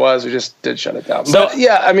knowing what it was, we just did shut it down. So, but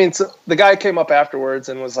yeah, I mean, so the guy came up afterwards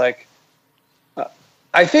and was like,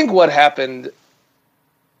 "I think what happened."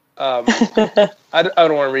 I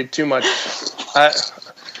don't want to read too much.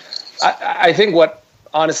 I think what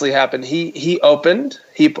honestly happened, he opened.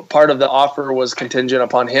 Part of the offer was contingent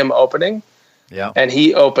upon him opening. Yeah. And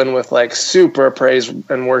he opened with like super praise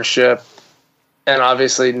and worship, and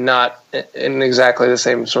obviously not in exactly the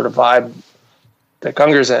same sort of vibe that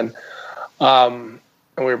Gungor's in. And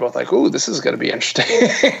we were both like, "Ooh, this is going to be interesting."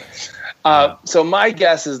 So my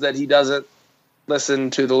guess is that he doesn't listen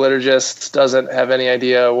to the liturgists, doesn't have any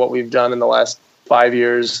idea what we've done in the last 5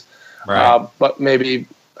 years, right. But maybe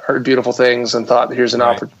heard beautiful things and thought, here's an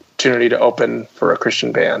opportunity to open for a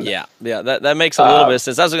Christian band. Yeah, that makes a little bit of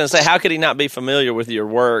sense. I was going to say, how could he not be familiar with your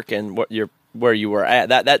work and where you were at?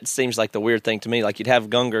 That seems like the weird thing to me. Like you'd have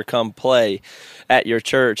Gungor come play at your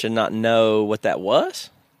church and not know what that was?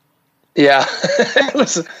 Yeah,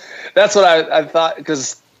 that's what I thought,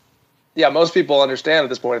 because most people understand at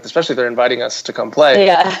this point, especially if they're inviting us to come play.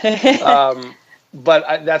 Yeah.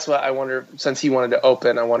 But that's what I wonder, since he wanted to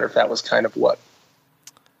open, I wonder if that was kind of what.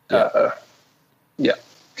 Yeah.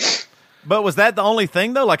 But was that the only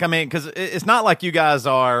thing, though? Like, I mean, because it's not like you guys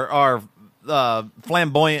are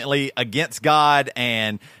flamboyantly against God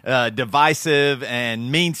and divisive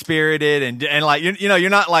and mean-spirited and like you're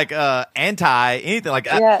not like anti anything. Like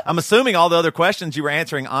yeah. I'm assuming all the other questions you were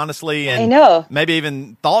answering honestly and I know. maybe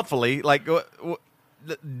even thoughtfully. Like,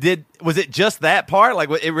 was it just that part? Like,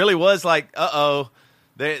 it really was like,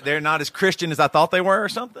 they're not as Christian as I thought they were, or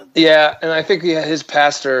something. Yeah, and I think his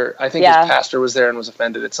pastor. His pastor was there and was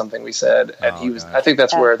offended at something we said, and he was. Gosh. I think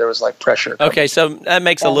that's where there was like pressure. Okay, so that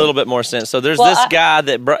makes a little bit more sense. So there's this guy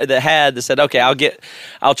that said, okay,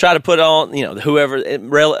 I'll try to put on, whoever.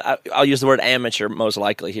 I'll use the word amateur most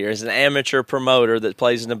likely here. Is an amateur promoter that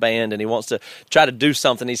plays in a band, and he wants to try to do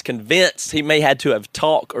something. He's convinced he may had to have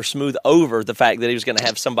talked or smooth over the fact that he was going to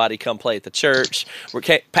have somebody come play at the church.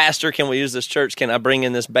 Pastor, can we use this church? Can I bring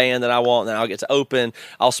in this band that I want, and then I'll get to open.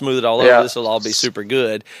 I'll smooth it all over. This will all be super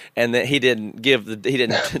good. And then he didn't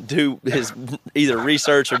do his either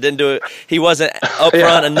research or didn't do it. He wasn't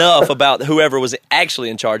upfront enough about whoever was actually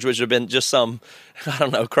in charge, which would have been just some, I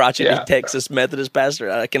don't know, crotchety Texas Methodist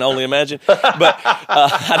pastor. I can only imagine. But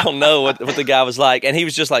I don't know what the guy was like. And he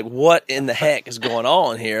was just like, what in the heck is going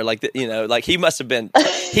on here? Like, like he must have been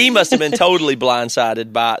totally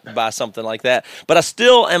blindsided by something like that. But I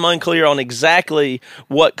still am unclear on exactly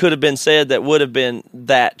what could have been said that would have been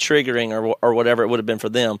that triggering or whatever it would have been for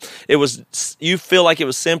them. It was, you feel like it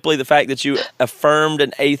was simply the fact that you affirmed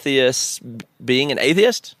an atheist being an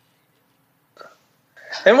atheist?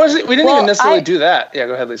 And we didn't even necessarily do that. Yeah,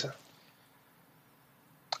 go ahead, Lisa.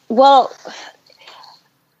 Well,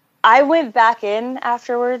 I went back in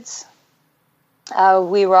afterwards.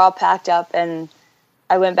 We were all packed up, and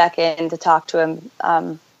I went back in to talk to him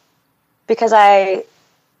because I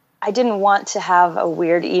didn't want to have a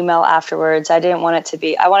weird email afterwards. I wanted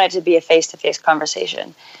it to be a face-to-face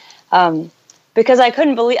conversation because I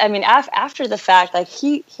couldn't believe. I mean, after the fact, like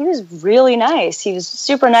he was really nice. He was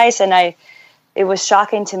super nice, and it was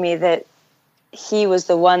shocking to me that he was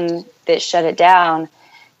the one that shut it down.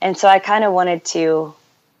 And so I kind of wanted to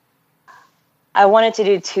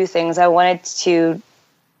do two things. I wanted to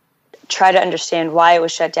try to understand why it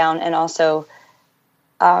was shut down, and also,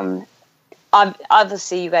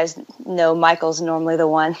 obviously, you guys know Michael's normally the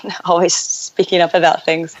one always speaking up about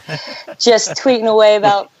things, just tweeting away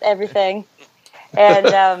about everything,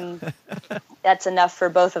 and that's enough for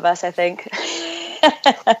both of us, I think.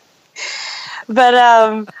 But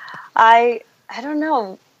I don't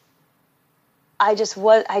know. I just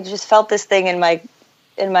felt this thing in my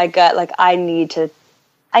gut, like I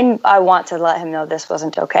want to let him know this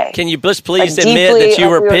wasn't okay. Can you please admit that you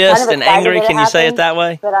were pissed and angry? Can you say it that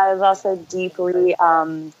way? But I was also deeply.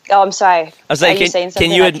 I'm sorry. I was saying, you saying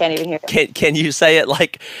something? I can't even hear it. Can you say it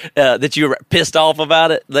like that you were pissed off about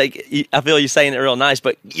it? Like I feel you saying it real nice,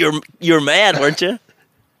 but you're mad, weren't you?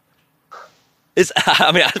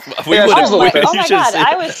 Oh my God,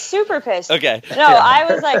 I was super pissed. Okay. No, I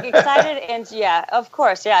was like excited and of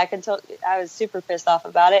course, I was super pissed off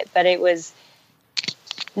about it, but it was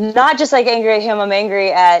not just like angry at him. I'm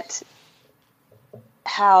angry at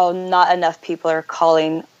how not enough people are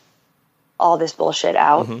calling all this bullshit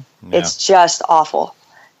out. Mm-hmm. Yeah. It's just awful.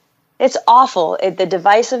 It's awful. The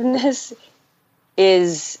divisiveness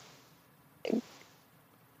is.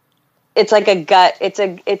 It's like a gut. It's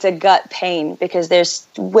a gut pain because there's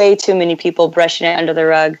way too many people brushing it under the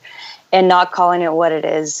rug and not calling it what it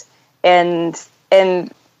is. And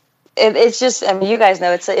it's just, I mean, you guys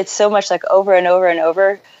know it's so much like over and over and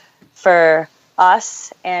over for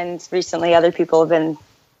us. And recently other people have been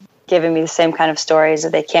giving me the same kind of stories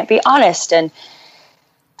that they can't be honest. And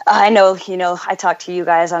I know, I talked to you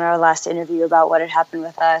guys on our last interview about what had happened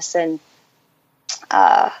with us, and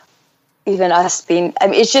even us being, I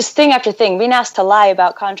mean, it's just thing after thing, being asked to lie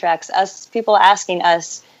about contracts, us people asking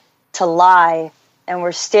us to lie, and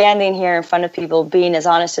we're standing here in front of people being as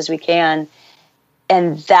honest as we can.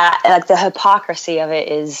 And that, like, the hypocrisy of it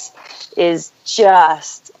is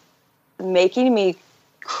just making me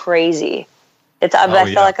crazy. I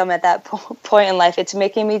feel like I'm at that point in life. It's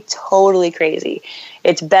making me totally crazy.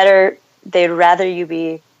 It's better. They'd rather you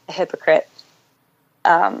be a hypocrite,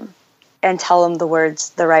 and tell them the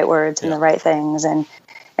right words and the right things,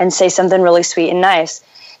 and say something really sweet and nice.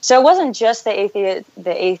 So it wasn't just the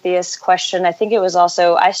atheist question. I think it was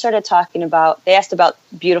also, I started talking about, they asked about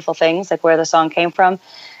beautiful things, like where the song came from.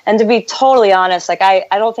 And to be totally honest, like I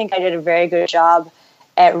don't think I did a very good job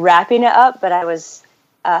at wrapping it up, but I was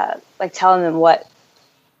like telling them what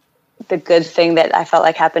the good thing that I felt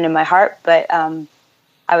like happened in my heart. But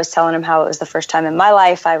I was telling them how it was the first time in my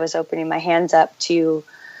life I was opening my hands up to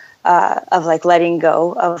of like letting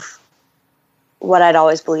go of what I'd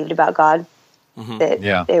always believed about God. Mm-hmm.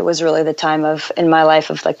 That it was really the time in my life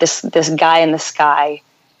of like this guy in the sky,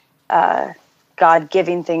 God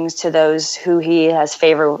giving things to those who he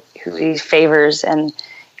favors, and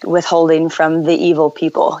withholding from the evil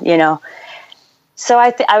people, So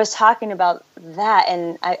I was talking about that,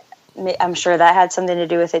 and I'm sure that had something to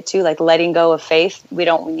do with it too, like letting go of faith. We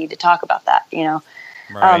need to talk about that,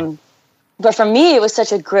 Right. But for me, it was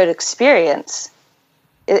such a good experience.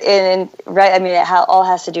 Right, I mean, it all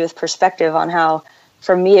has to do with perspective on how,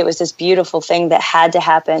 for me, it was this beautiful thing that had to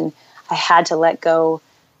happen. I had to let go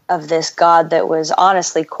of this God that was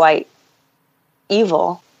honestly quite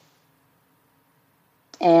evil,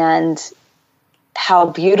 and how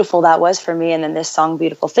beautiful that was for me. And then this song,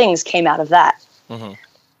 "Beautiful Things," came out of that. Mm-hmm.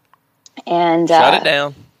 And shut it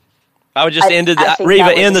down. I would just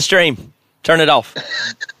Reva, end the stream. Turn it off.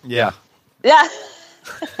 Yeah. Yeah.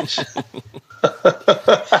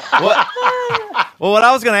 Well, what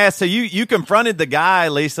I was going to ask, so you confronted the guy,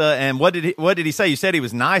 Lisa, and what did he say? You said he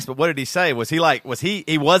was nice, but what did he say? Was he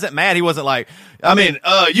wasn't mad? He wasn't like, I mean,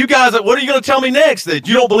 you guys, what are you going to tell me next? That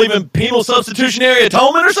you don't believe in penal substitutionary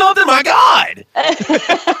atonement or something? My God.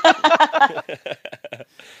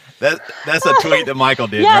 That's a tweet that Michael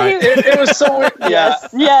did, right? It was so weird. Yeah.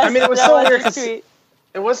 Yes. I mean, it was so weird.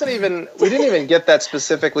 it wasn't even, we didn't even get that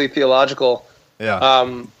specifically theological.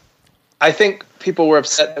 Yeah. I think people were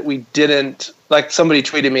upset that we didn't, like somebody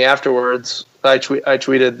tweeted me afterwards. I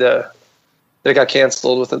tweeted that it got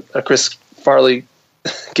canceled with a Chris Farley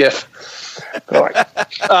gif.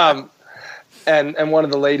 And one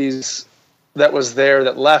of the ladies that was there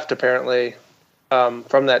that left apparently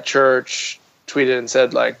from that church tweeted and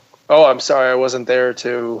said like, "Oh, I'm sorry, I wasn't there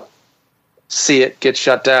to see it get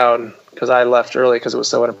shut down because I left early because it was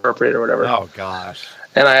so inappropriate or whatever." Oh gosh.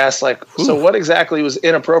 And I asked like, "So what exactly was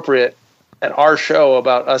inappropriate at our show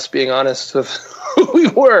about us being honest with who we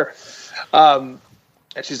were?" And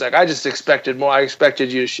she's like, "I just expected more. I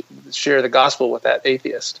expected you to share the gospel with that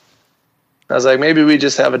atheist." I was like, maybe we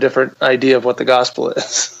just have a different idea of what the gospel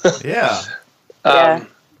is. Yeah. And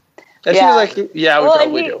she was like, yeah, we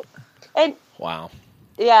probably do. And, wow.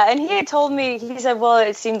 Yeah, and he had told me, he said, well,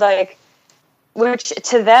 it seemed like, which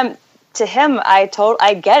to him,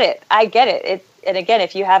 I get it. And again,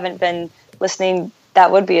 if you haven't been listening,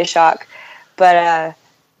 that would be a shock. But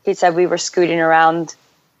he said we were scooting around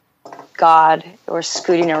God, or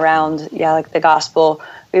scooting around, like the gospel.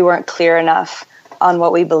 We weren't clear enough on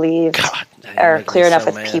what we believed, or clear enough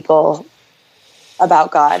with people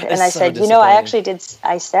about God. And I said, I actually did.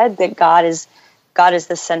 I said that God is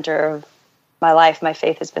the center of my life. My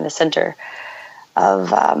faith has been the center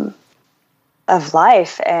of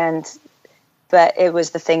life. But it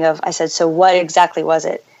was the thing of, I said, so what exactly was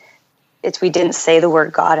it? It's, we didn't say the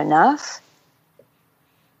word God enough.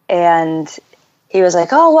 And he was like,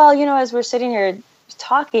 oh, well, as we're sitting here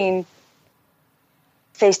talking,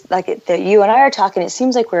 that you and I are talking, it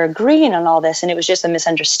seems like we're agreeing on all this, and it was just a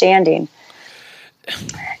misunderstanding.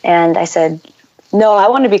 And I said, no, I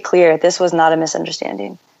want to be clear. This was not a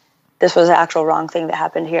misunderstanding. This was an actual wrong thing that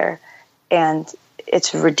happened here. And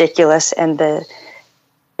it's ridiculous. And the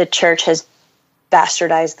church has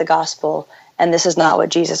bastardized the gospel. And this is not what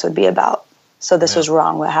Jesus would be about. So this was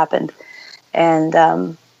wrong, what happened. And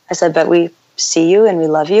I said, but we see you and we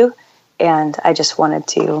love you. And I just wanted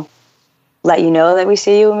to let you know that we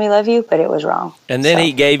see you and we love you, but it was wrong. And then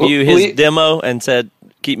he gave you his demo and said,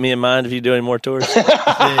 keep me in mind if you do any more tours. So thank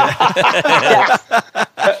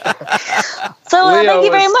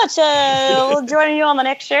you very much. We'll join you on the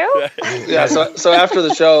next show. Yeah. So after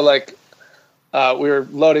the show, we were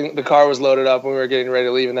loading, the car was loaded up and we were getting ready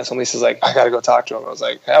to leave. And that's when Lisa's like, I got to go talk to him. I was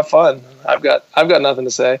like, have fun. I've got nothing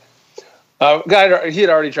to say. He had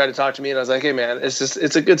already tried to talk to me and I was like, hey man,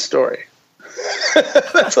 it's a good story.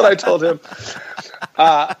 That's what I told him.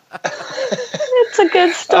 It's a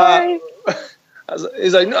good story.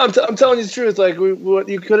 He's like, no, I'm telling you the truth. Like,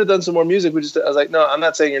 you could have done some more music. I was like, no, I'm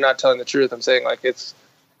not saying you're not telling the truth. I'm saying like it's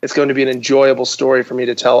going to be an enjoyable story for me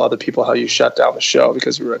to tell other people how you shut down the show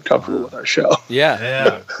because we were uncomfortable with our show.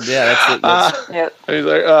 Yeah. That's it. He's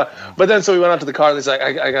like, but then so we went out to the car and he's like,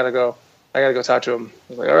 I gotta go talk to him. I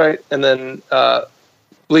was like, all right. And then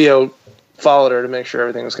Leo followed her to make sure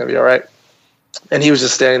everything was going to be all right. And he was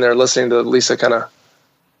just standing there listening to Lisa kind of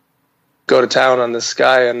go to town on this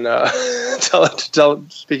guy and tell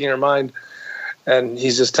speaking her mind. And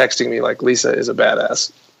he's just texting me like, Lisa is a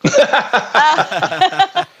badass.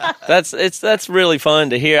 That's really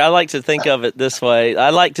fun to hear. I like to think of it this way.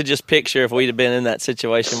 I like to just picture if we'd have been in that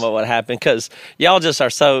situation, what would happen. Because y'all just are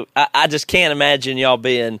so, I just can't imagine y'all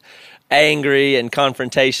being angry and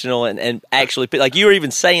confrontational and actually, like you were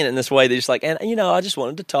even saying it in this way that just like, and I just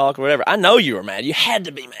wanted to talk or whatever. I know you were mad. You had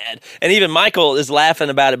to be mad. And even Michael is laughing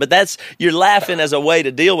about it, but you're laughing as a way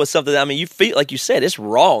to deal with something. I mean, you feel, like you said, it's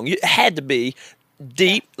wrong. It had to be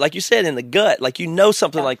deep, like you said, in the gut, like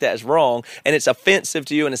something like that is wrong and it's offensive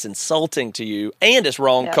to you and it's insulting to you and it's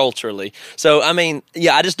wrong culturally. So I mean,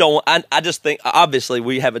 I just don't. I just think obviously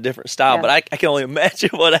we have a different style, but I can only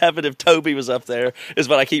imagine what happened if Toby was up there. Is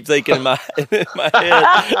what I keep thinking in my head.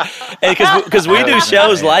 And because we do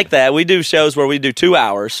shows like that, we do shows where we do 2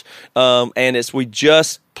 hours, and we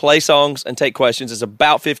just play songs and take questions. It's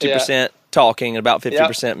about 50%. Talking, about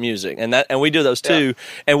 50% music, and we do those too.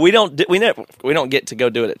 And we don't get to go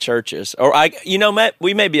do it at churches, or Matt,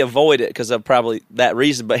 we maybe avoid it because of probably that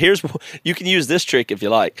reason. But you can use this trick if you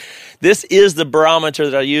like. This is the barometer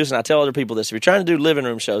that I use, and I tell other people this: if you're trying to do living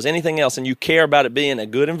room shows, anything else, and you care about it being a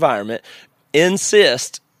good environment,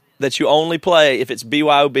 insist that you only play if it's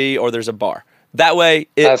BYOB or there's a bar. That way,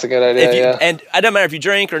 that's a good idea. And it doesn't matter if you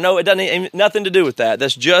drink or no, it doesn't nothing to do with that.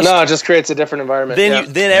 That's just it just creates a different environment.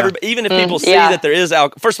 Then everybody, even if people see that there is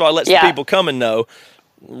alcohol, first of all, it lets the people come and know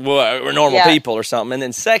we're normal people or something, and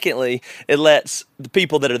then secondly, it lets the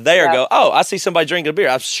people that are there go, oh, I see somebody drinking a beer.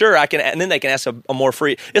 I'm sure I can, and then they can ask a more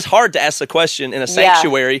free. It's hard to ask the question in a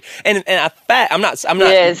sanctuary, and I'm not.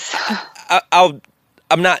 It is.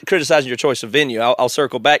 I'm not criticizing your choice of venue. I'll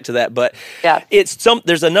circle back to that, but Yeah.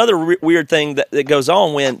 There's another weird thing that goes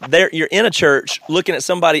on when you're in a church looking at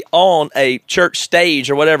somebody on a church stage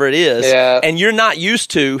or whatever it is, and you're not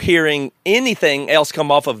used to hearing anything else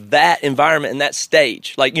come off of that environment and that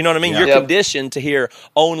stage. Like, you know what I mean? You're conditioned to hear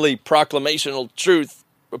only propositional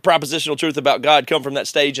truth about God come from that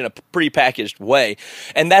stage in a prepackaged way.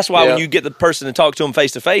 And that's why when you get the person to talk to them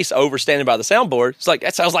face to face over standing by the soundboard, it's like,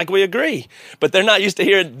 that sounds like we agree. But they're not used to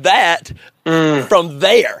hearing that from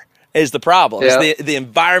there is the problem. It's the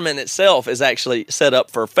environment itself is actually set up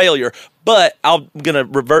for failure. But I'm going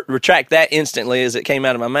to retract that instantly as it came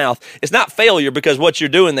out of my mouth. It's not failure because what you're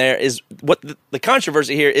doing there is what the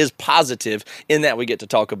controversy here is positive in that we get to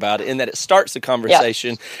talk about it, in that it starts the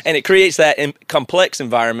conversation and it creates that complex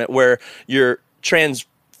environment where you're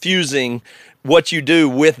transfusing what you do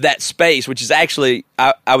with that space, which is actually,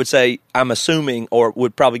 I would say, I'm assuming, or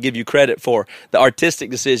would probably give you credit for the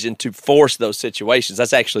artistic decision to force those situations.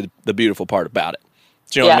 That's actually the beautiful part about it.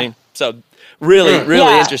 Do you know what I mean? So really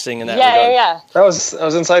interesting in that regard. Yeah. That was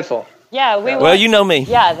insightful. Yeah, well, you know me.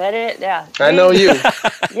 Yeah, that is. Yeah, I know you.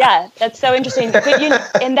 Yeah, that's so interesting. But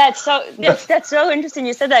that's so interesting.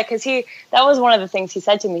 You said that because that was one of the things he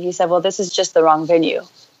said to me. He said, "Well, this is just the wrong venue."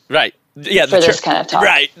 Right. Yeah, for this kind of talk.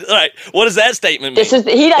 Right. What does that statement mean?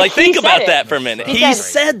 Think about that for a minute. He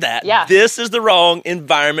said that. Yeah. This is the wrong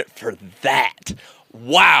environment for that.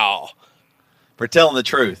 Wow. For telling the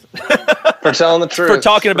truth. For telling the truth. For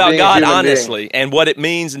talking about God honestly being. and what it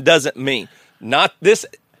means and doesn't mean. Not this,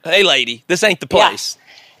 hey lady, this ain't the place.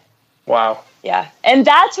 Yeah. Wow. Yeah. And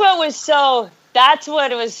that's what it was so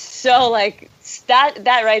like,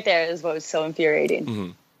 that right there is what was so infuriating. Mm-hmm.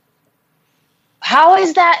 How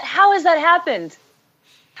has that happened?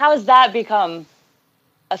 How has that become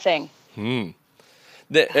a thing?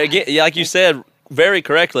 Again, like you said very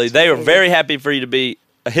correctly, they are very happy for you to be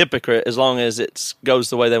a hypocrite as long as it goes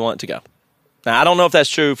the way they want it to go. Now, I don't know if that's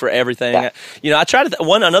true for everything. Yeah. I try to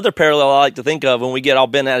another parallel I like to think of when we get all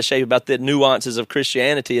bent out of shape about the nuances of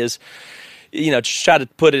Christianity is, to try to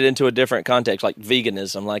put it into a different context, like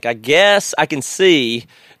veganism. Like, I guess I can see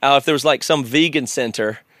if there was like some vegan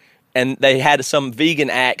center and they had some vegan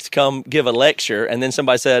act come give a lecture, and then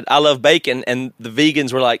somebody said, "I love bacon," and the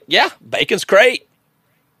vegans were like, "Yeah, bacon's great.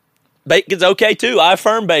 Bacon's okay too. I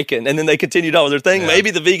affirm bacon." And then they continued on with their thing. Yeah. Maybe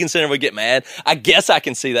the vegan center would get mad. I guess I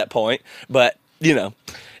can see that point, but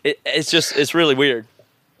it's really weird.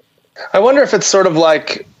 I wonder if it's sort of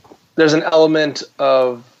like there's an element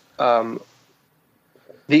of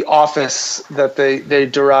the office that they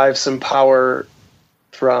derive some power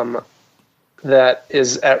from that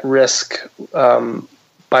is at risk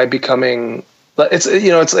by becoming.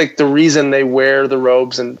 It's like the reason they wear the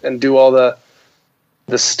robes and do all the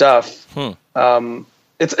stuff.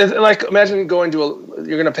 It's like, imagine you're going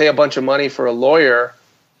to pay a bunch of money for a lawyer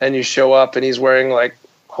and you show up and he's wearing like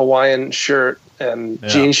Hawaiian shirt and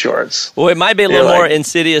jean shorts. Well, it might be a little more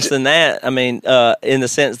insidious than that. I mean, in the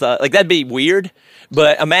sense that that'd be weird,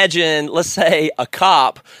 but imagine, let's say, a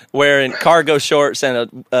cop wearing cargo shorts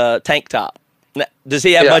and a tank top. Now, does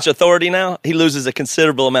he have much authority now? He loses a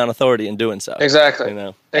considerable amount of authority in doing so. Exactly.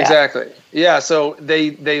 Exactly. Yeah. So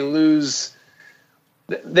they lose.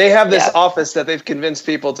 They have this office that they've convinced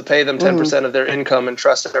people to pay them 10% of their income and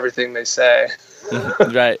trust everything they say.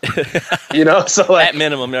 Right. So like at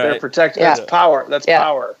minimum, right. They're protected. That's power. That's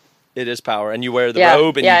power. It is power. And you wear the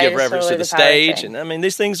robe and you give reverence to the stage. Thing. And I mean,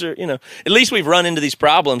 these things are, at least we've run into these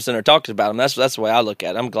problems and are talked about them. That's the way I look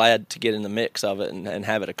at it. I'm glad to get in the mix of it and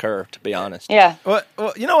have it occur, to be honest. Yeah. Well,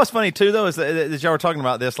 what's funny too, though, is that y'all were talking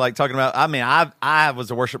about this, I was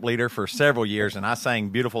a worship leader for several years and I sang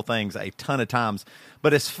beautiful things a ton of times.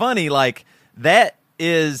 But it's funny, like, that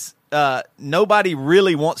is nobody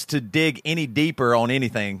really wants to dig any deeper on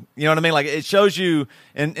anything. You know what I mean? Like, it shows you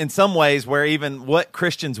in some ways where even what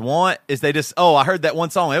Christians want is they just, I heard that one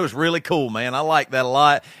song. It was really cool, man. I like that a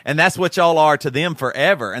lot. And that's what y'all are to them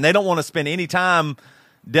forever. And they don't want to spend any time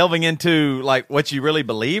delving into like what you really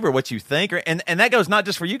believe or what you think, and that goes not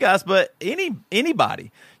just for you guys, but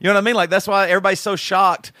anybody. You know what I mean? Like, that's why everybody's so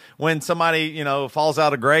shocked when somebody falls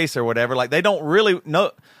out of grace or whatever. Like, they don't really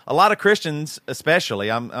know. A lot of Christians,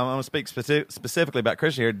 especially, I'm going to speak specifically about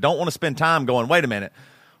Christians here, don't want to spend time going, wait a minute,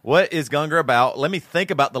 what is Gungor about? Let me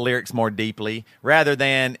think about the lyrics more deeply, rather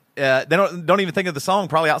than they don't even think of the song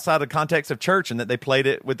probably outside of the context of church and that they played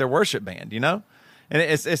it with their worship band. And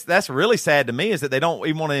it's that's really sad to me, is that they don't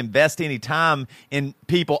even want to invest any time in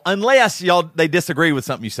people unless they disagree with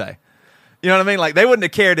something you say. You know what I mean? Like, they wouldn't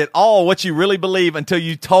have cared at all what you really believe until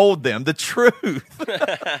you told them the truth.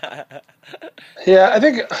 Yeah, I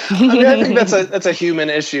think that's a human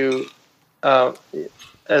issue.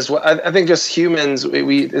 as well. I think just humans,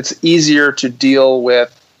 it's easier to deal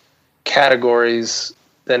with categories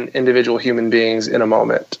than individual human beings in a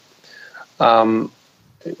moment.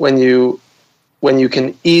 When you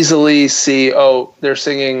can easily see, oh, they're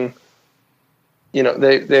singing,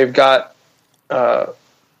 they've got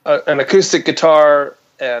an acoustic guitar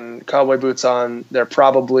and cowboy boots on. They're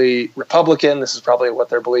probably Republican. This is probably what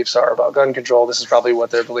their beliefs are about gun control. This is probably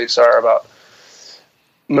what their beliefs are about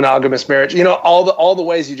monogamous marriage. All the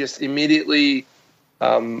ways you just immediately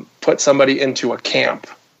put somebody into a camp,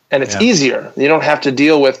 and it's easier. You don't have to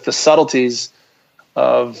deal with the subtleties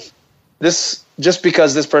of this. Just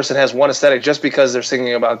because this person has one aesthetic, just because they're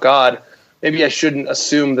singing about God, maybe I shouldn't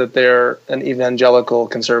assume that they're an evangelical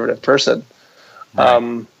conservative person.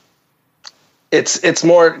 Right. It's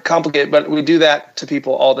more complicated, but we do that to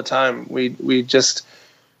people all the time. We just,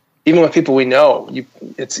 even with people we know,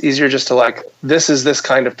 it's easier just to this is this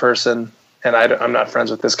kind of person, and I'm not friends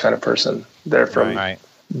with this kind of person. They're from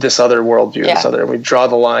this other worldview, this other, and we draw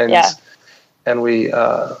the lines, and we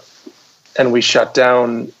shut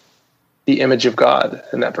down the image of God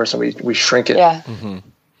in that person. We shrink it. Yeah. Mm-hmm.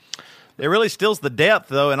 It really stills the depth,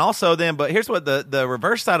 though, and also then. But here's what the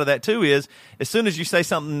reverse side of that too is: as soon as you say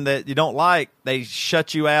something that you don't like, they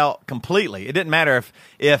shut you out completely. It didn't matter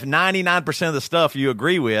if 99% of the stuff you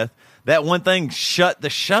agree with, that one thing shut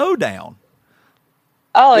the show down.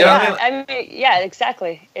 Oh yeah, I mean, yeah,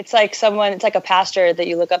 exactly. It's like it's like a pastor that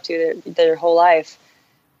you look up to their whole life,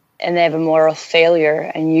 and they have a moral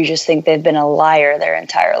failure, and you just think they've been a liar their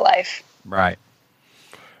entire life. Right.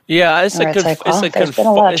 Yeah, it's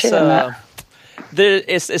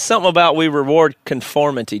something about we reward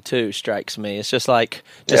conformity too. Strikes me. It's just like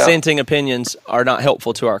dissenting opinions are not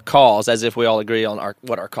helpful to our cause, as if we all agree on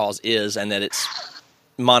what our cause is and that it's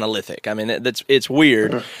monolithic. I mean, it's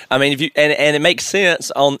weird. Mm-hmm. I mean, if you and it makes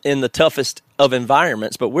sense in the toughest of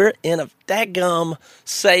environments, but we're in a dadgum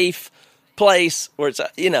safe place where it's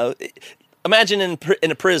imagine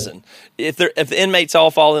in a prison if the inmates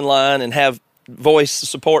all fall in line and have voice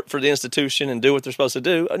support for the institution and do what they're supposed to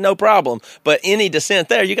do, no problem. But any dissent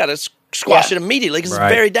there, you got to squash it immediately because it's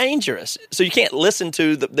very dangerous. So you can't listen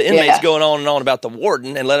to the inmates going on and on about the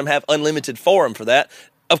warden and let them have unlimited forum for that.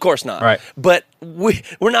 Of course not. Right. But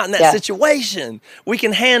we're not in that situation. We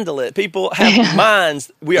can handle it. People have minds.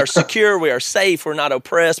 We are secure. We are safe. We're not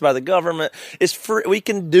oppressed by the government. It's free. We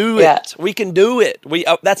can do it. We can do it.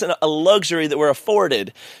 That's a luxury that we're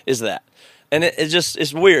afforded, is that. And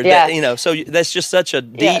it's weird. That, so that's just such a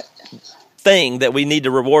deep thing that we need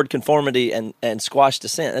to reward conformity and squash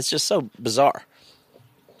dissent. It's just so bizarre.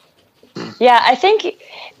 Yeah, I think,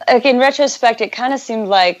 in retrospect, it kind of seemed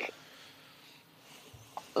like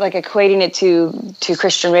equating it to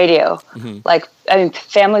Christian radio. Mm-hmm.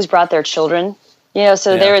 Families brought their children,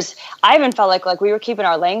 so there was, I even felt like we were keeping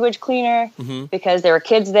our language cleaner because there were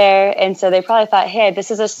kids there. And so they probably thought, hey,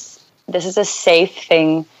 this is a safe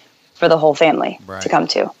thing for the whole family to come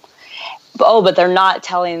to. But they're not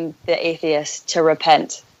telling the atheist to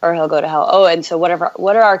repent or he'll go to hell. Oh, and so what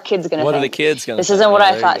are our kids going to think? What are the kids going to think? This isn't what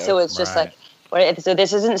I thought. So it's just so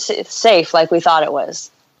this isn't safe like we thought it was.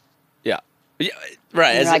 Yeah.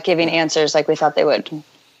 Right. They're not giving answers like we thought they would.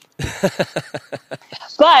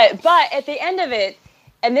 But at the end of it,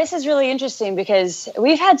 and this is really interesting because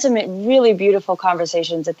we've had some really beautiful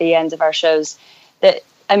conversations at the ends of our shows that,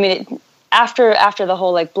 after the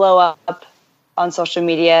whole blow up on social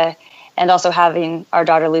media and also having our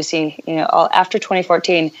daughter Lucy, after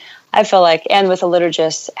 2014, I feel like, and with the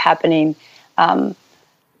liturgists happening,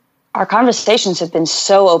 our conversations have been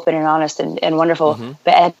so open and honest and wonderful. Mm-hmm.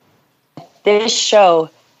 But at this show,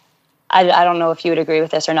 I don't know if you would agree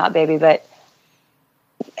with this or not, baby, but,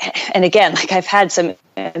 and again, I've had some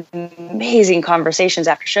amazing conversations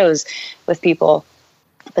after shows with people,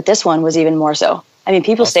 but this one was even more so.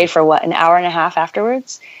 People stayed for an hour and a half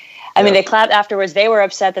afterwards. They clapped afterwards. They were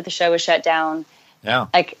upset that the show was shut down. Yeah.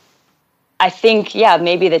 I think,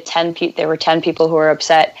 maybe there were 10 people who were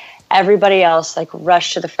upset. Everybody else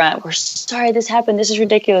rushed to the front. We're sorry this happened. This is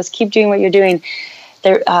ridiculous. Keep doing what you're doing.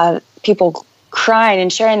 There, people crying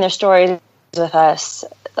and sharing their stories with us.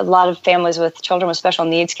 A lot of families with children with special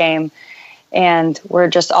needs came. And we're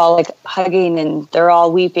just all hugging and they're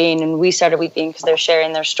all weeping. And we started weeping because they're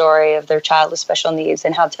sharing their story of their child with special needs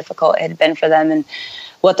and how difficult it had been for them and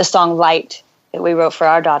what the song Light that we wrote for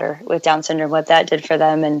our daughter with Down syndrome, what that did for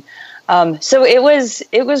them. And so it was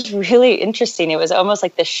really interesting. It was almost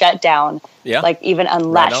like the shutdown, even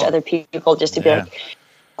unlatched other people just to be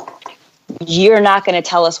you're not going to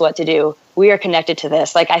tell us what to do. We are connected to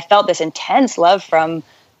this. I felt this intense love from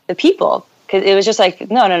the people. Because it was just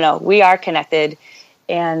no, we are connected,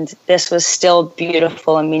 and this was still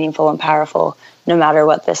beautiful and meaningful and powerful, no matter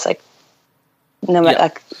what this like. No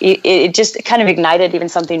matter it just kind of ignited even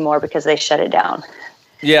something more because they shut it down.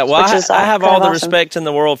 Yeah, well, I have all the awesome. respect in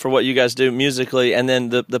the world for what you guys do musically, and then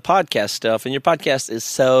the podcast stuff. And your podcast is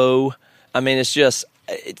so, I mean, it's just,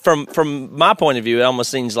 from my point of view, it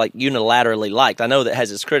almost seems like unilaterally liked. I know that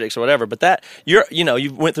has its critics or whatever, but that, you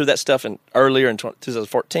went through that stuff earlier in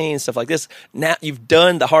 2014, stuff like this. Now you've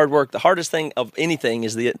done the hard work. The hardest thing of anything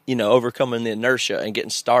is overcoming the inertia and getting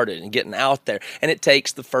started and getting out there. And it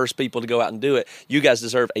takes the first people to go out and do it. You guys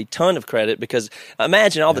deserve a ton of credit, because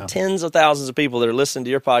imagine all the tens of thousands of people that are listening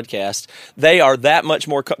to your podcast. They are that much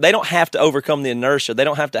more, they don't have to overcome the inertia. They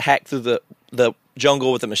don't have to hack through the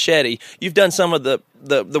jungle with a machete. You've done some of the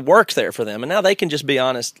work there for them, and now they can just be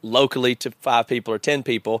honest locally to 5 people or 10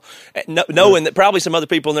 people, knowing that probably some other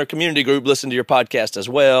people in their community group listen to your podcast as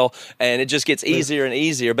well, and it just gets easier and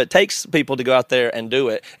easier, but it takes people to go out there and do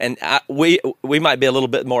it. And we might be a little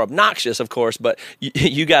bit more obnoxious, of course, but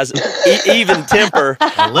you guys even temper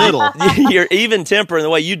a little. Your even temper in the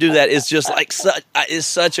way you do that is just like is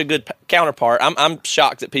such a good counterpart. I'm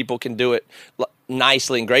shocked that people can do it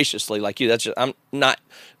nicely and graciously like you. That's just, I'm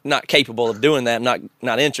not capable of doing that. I'm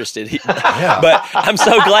not interested. But I'm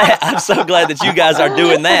so glad that you guys are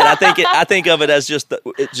doing that. I think of it as just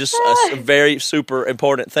a very super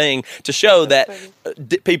important thing to show that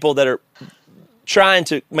people that are trying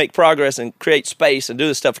to make progress and create space and do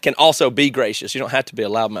this stuff can also be gracious. You don't have to be a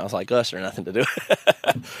loudmouth like us or nothing to do it.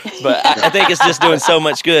 But I think it's just doing so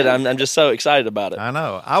much good. I'm just so excited about it. I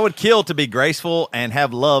know. I would kill to be graceful and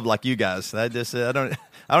have love like you guys. I don't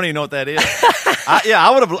even know what that is.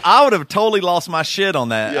 I would have totally lost my shit on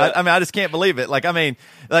that. Yeah. I mean, I just can't believe it. Like, I mean,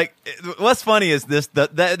 like, what's funny is this,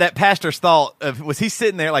 that pastor's thought of, was he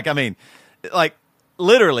sitting there, like, I mean, like,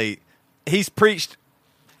 literally, he's preached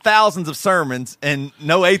thousands of sermons and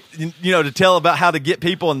to tell about how to get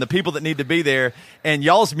people and the people that need to be there, and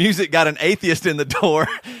y'all's music got an atheist in the door.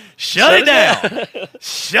 Shut it down.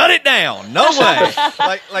 Shut it down. No way.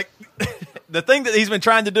 like the thing that he's been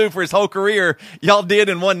trying to do for his whole career, y'all did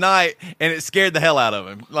in one night, and it scared the hell out of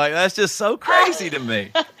him. Like, that's just so crazy to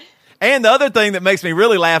me. And the other thing that makes me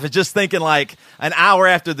really laugh is just thinking, like, an hour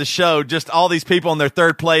after the show, just all these people on their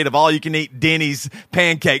third plate of all-you-can-eat Denny's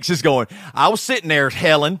pancakes just going, I was sitting there,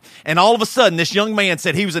 Helen, and all of a sudden this young man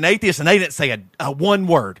said he was an atheist, and they didn't say a one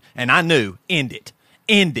word. And I knew, end it.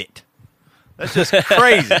 End it. That's just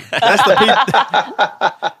crazy. That's the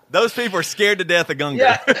people. Those people are scared to death of Gungor.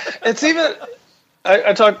 Yeah, it's even.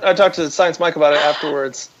 I talked to Science Mike about it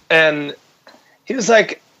afterwards, and he was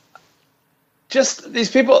like, just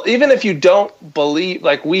these people. Even if you don't believe,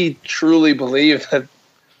 like we truly believe that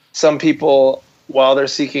some people, while they're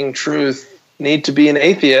seeking truth, need to be an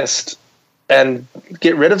atheist and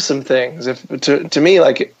get rid of some things. If to me,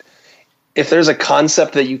 like, if there's a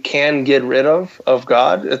concept that you can get rid of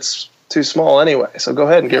God, it's too small anyway. So go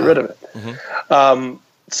ahead and get rid of it. Mm-hmm.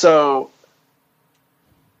 So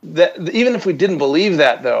that even if we didn't believe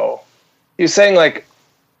that, though, you're saying, like,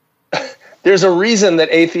 there's a reason that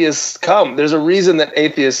atheists come. There's a reason that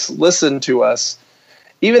atheists listen to us.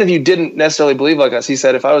 Even if you didn't necessarily believe like us, he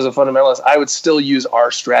said, if I was a fundamentalist, I would still use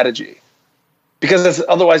our strategy, because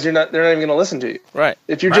otherwise they're not even going to listen to you. Right.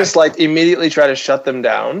 If you just like immediately try to shut them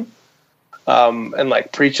down and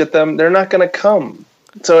like preach at them, they're not going to come.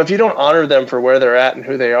 So if you don't honor them for where they're at and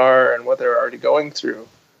who they are and what they're already going through,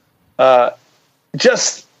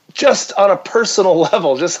 just on a personal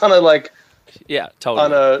level, just on a totally,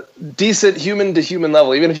 on a decent human to human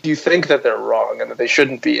level, even if you think that they're wrong and that they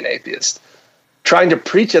shouldn't be an atheist, trying to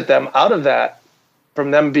preach at them out of that,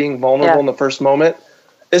 from them being vulnerable in the first moment,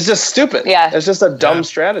 is just stupid. Yeah. It's just a dumb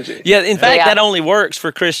strategy. Yeah, in fact, that only works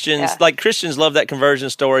for Christians. Yeah. Like, Christians love that conversion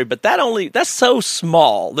story, but that's so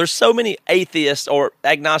small. There's so many atheists or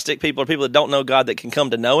agnostic people or people that don't know God that can come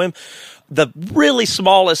to know him. The really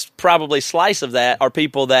smallest probably slice of that are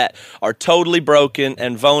people that are totally broken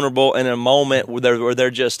and vulnerable in a moment where they're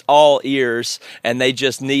just all ears and they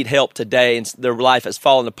just need help today, and their life has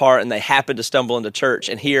fallen apart, and they happen to stumble into church,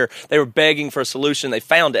 and here they were begging for a solution. They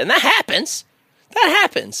found it, and that happens. That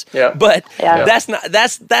happens. Yeah. But that's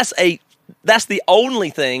the only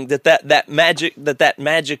thing that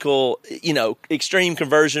magical, extreme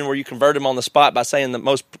conversion where you convert them on the spot by saying the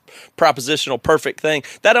most propositional perfect thing,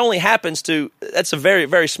 that only happens that's a very,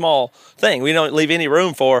 very small thing. We don't leave any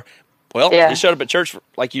room for, you showed up at church for,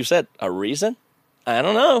 like you said, a reason. I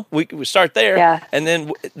don't know. We start there. Yeah. And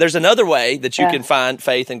then there's another way that you can find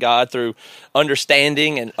faith in God through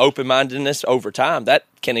understanding and open-mindedness over time. That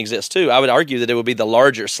can exist too. I would argue that it would be the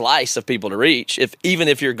larger slice of people to reach, even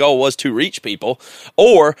if your goal was to reach people.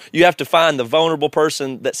 Or you have to find the vulnerable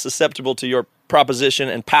person that's susceptible to your proposition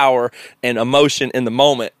and power and emotion in the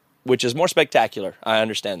moment, which is more spectacular. I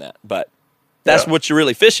understand that. But that's what you're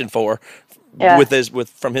really fishing for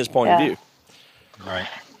from his point of view. Right.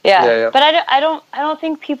 Yeah. But I don't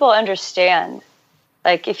think people understand.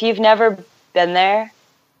 Like, if you've never been there,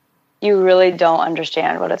 you really don't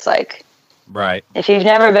understand what it's like. Right. If you've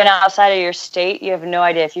never been outside of your state, you have no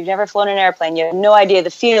idea. If you've never flown an airplane, you have no idea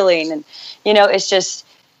the feeling. And, it's just,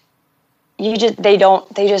 they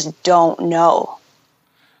just don't know.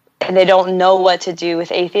 And they don't know what to do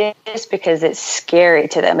with atheists because it's scary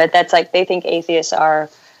to them. But that's like, they think atheists are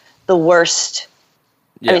the worst.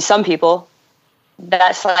 Yeah. I mean, some people,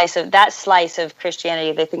 that slice of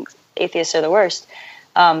Christianity, they think atheists are the worst.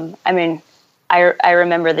 I mean, I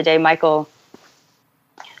remember the day Michael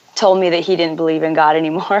told me that he didn't believe in God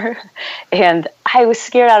anymore. And I was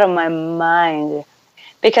scared out of my mind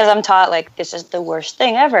because I'm taught, like, this is the worst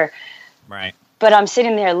thing ever. Right. But I'm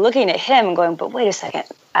sitting there looking at him and going, but wait a second,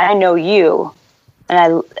 I know you,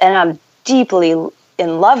 and I'm deeply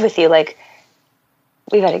in love with you. Like,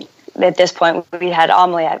 at this point, we had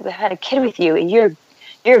Amelie, I had a kid with you, and you're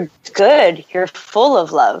good. You're full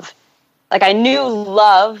of love. Like, I knew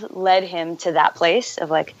love led him to that place of,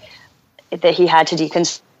 like, that he had to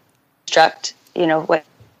deconstruct,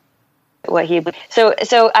 what he.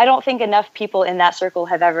 So I don't think enough people in that circle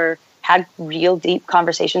have ever had real deep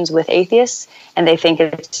conversations with atheists, and they think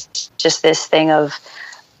it's just this thing of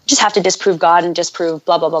just have to disprove God and disprove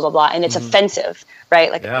blah blah blah blah blah, and it's offensive,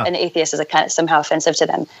 right? Like an atheist is kind of somehow offensive to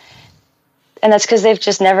them, and that's because they've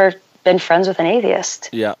just never been friends with an atheist.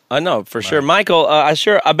 Yeah, I know for sure, Michael. I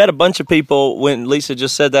bet a bunch of people, when Lisa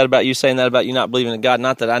just said that about you saying that about you not believing in God.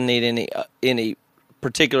 Not that I need any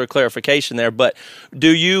particular clarification there, but do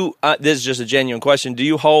you? This is just a genuine question. Do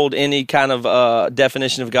you hold any kind of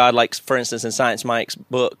definition of God, like for instance in Science Mike's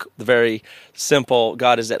book, the very simple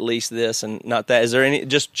God is at least this and not that? Is there any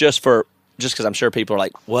just because I'm sure people are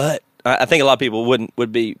like, what? I think a lot of people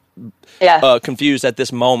would be confused at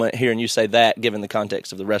this moment hearing you say that, given the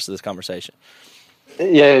context of the rest of this conversation.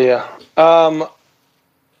 Yeah. The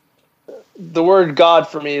word God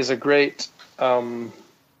for me is a great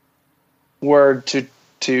word to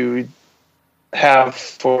have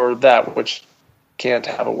for that which can't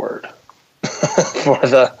have a word,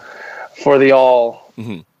 for the all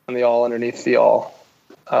and the all underneath the all.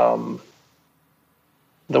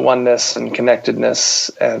 The oneness and connectedness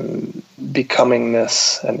and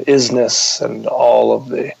becomingness and isness and all of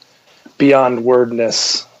the beyond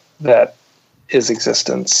wordness that is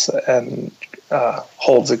existence and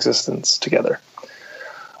holds existence together.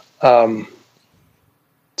 So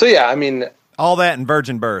yeah, I mean, all that in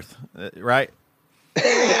virgin birth, right?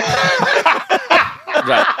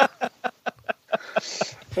 Right.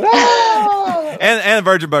 and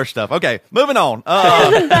virgin birth stuff. Okay, moving on.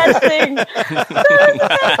 That's the best thing.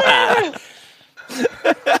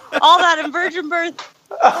 All that in virgin birth.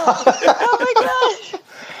 Oh my gosh.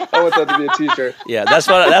 I want that to be a T-shirt. Yeah, that's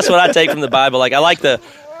what I take from the Bible. Like, I like the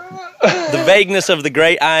vagueness of the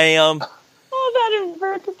great I am. All that in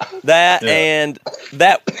virgin birth. And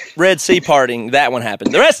that Red Sea parting, that one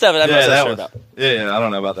happened. The rest of it, I'm not so sure about. Yeah, I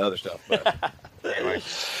don't know about the other stuff. But anyway.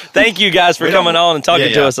 Thank you guys for coming on and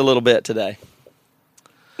talking to us a little bit today.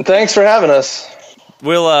 Thanks for having us.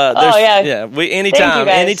 We'll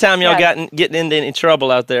anytime y'all getting into any trouble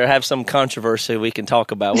out there, have some controversy we can talk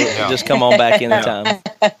about. We'll just come on back anytime.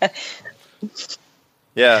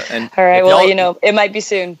 Yeah, and all right. Well, it might be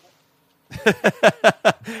soon. All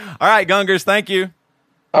right, Gungors, thank you.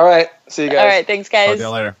 All right, see you guys. All right, thanks, guys. Talk to you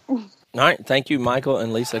later. All right, thank you, Michael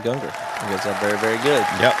and Lisa Gungor. You guys are very, very good.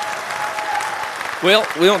 Yep. Well,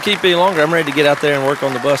 we won't keep you any longer. I'm ready to get out there and work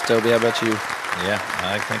on the bus, Toby. How about you? Yeah,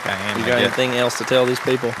 I think I am. You got anything else to tell these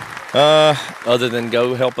people? Other than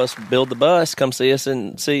go help us build the bus, come see us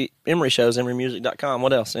and see Emery shows, emerymusic.com.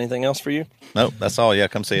 What else? Anything else for you? Nope, that's all. Yeah,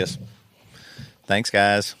 come see us. Thanks,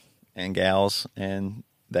 guys and gals and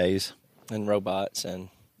days. And robots and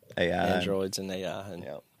AI. Androids and AI and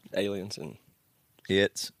aliens and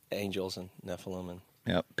it's angels and Nephilim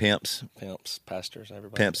and pimps, pastors,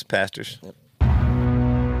 everybody. Pimps, pastors. Yep.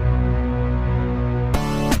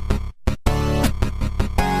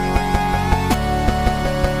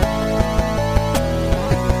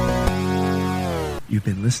 You've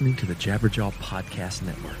been listening to the Jabberjaw Podcast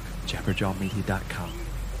Network, jabberjawmedia.com.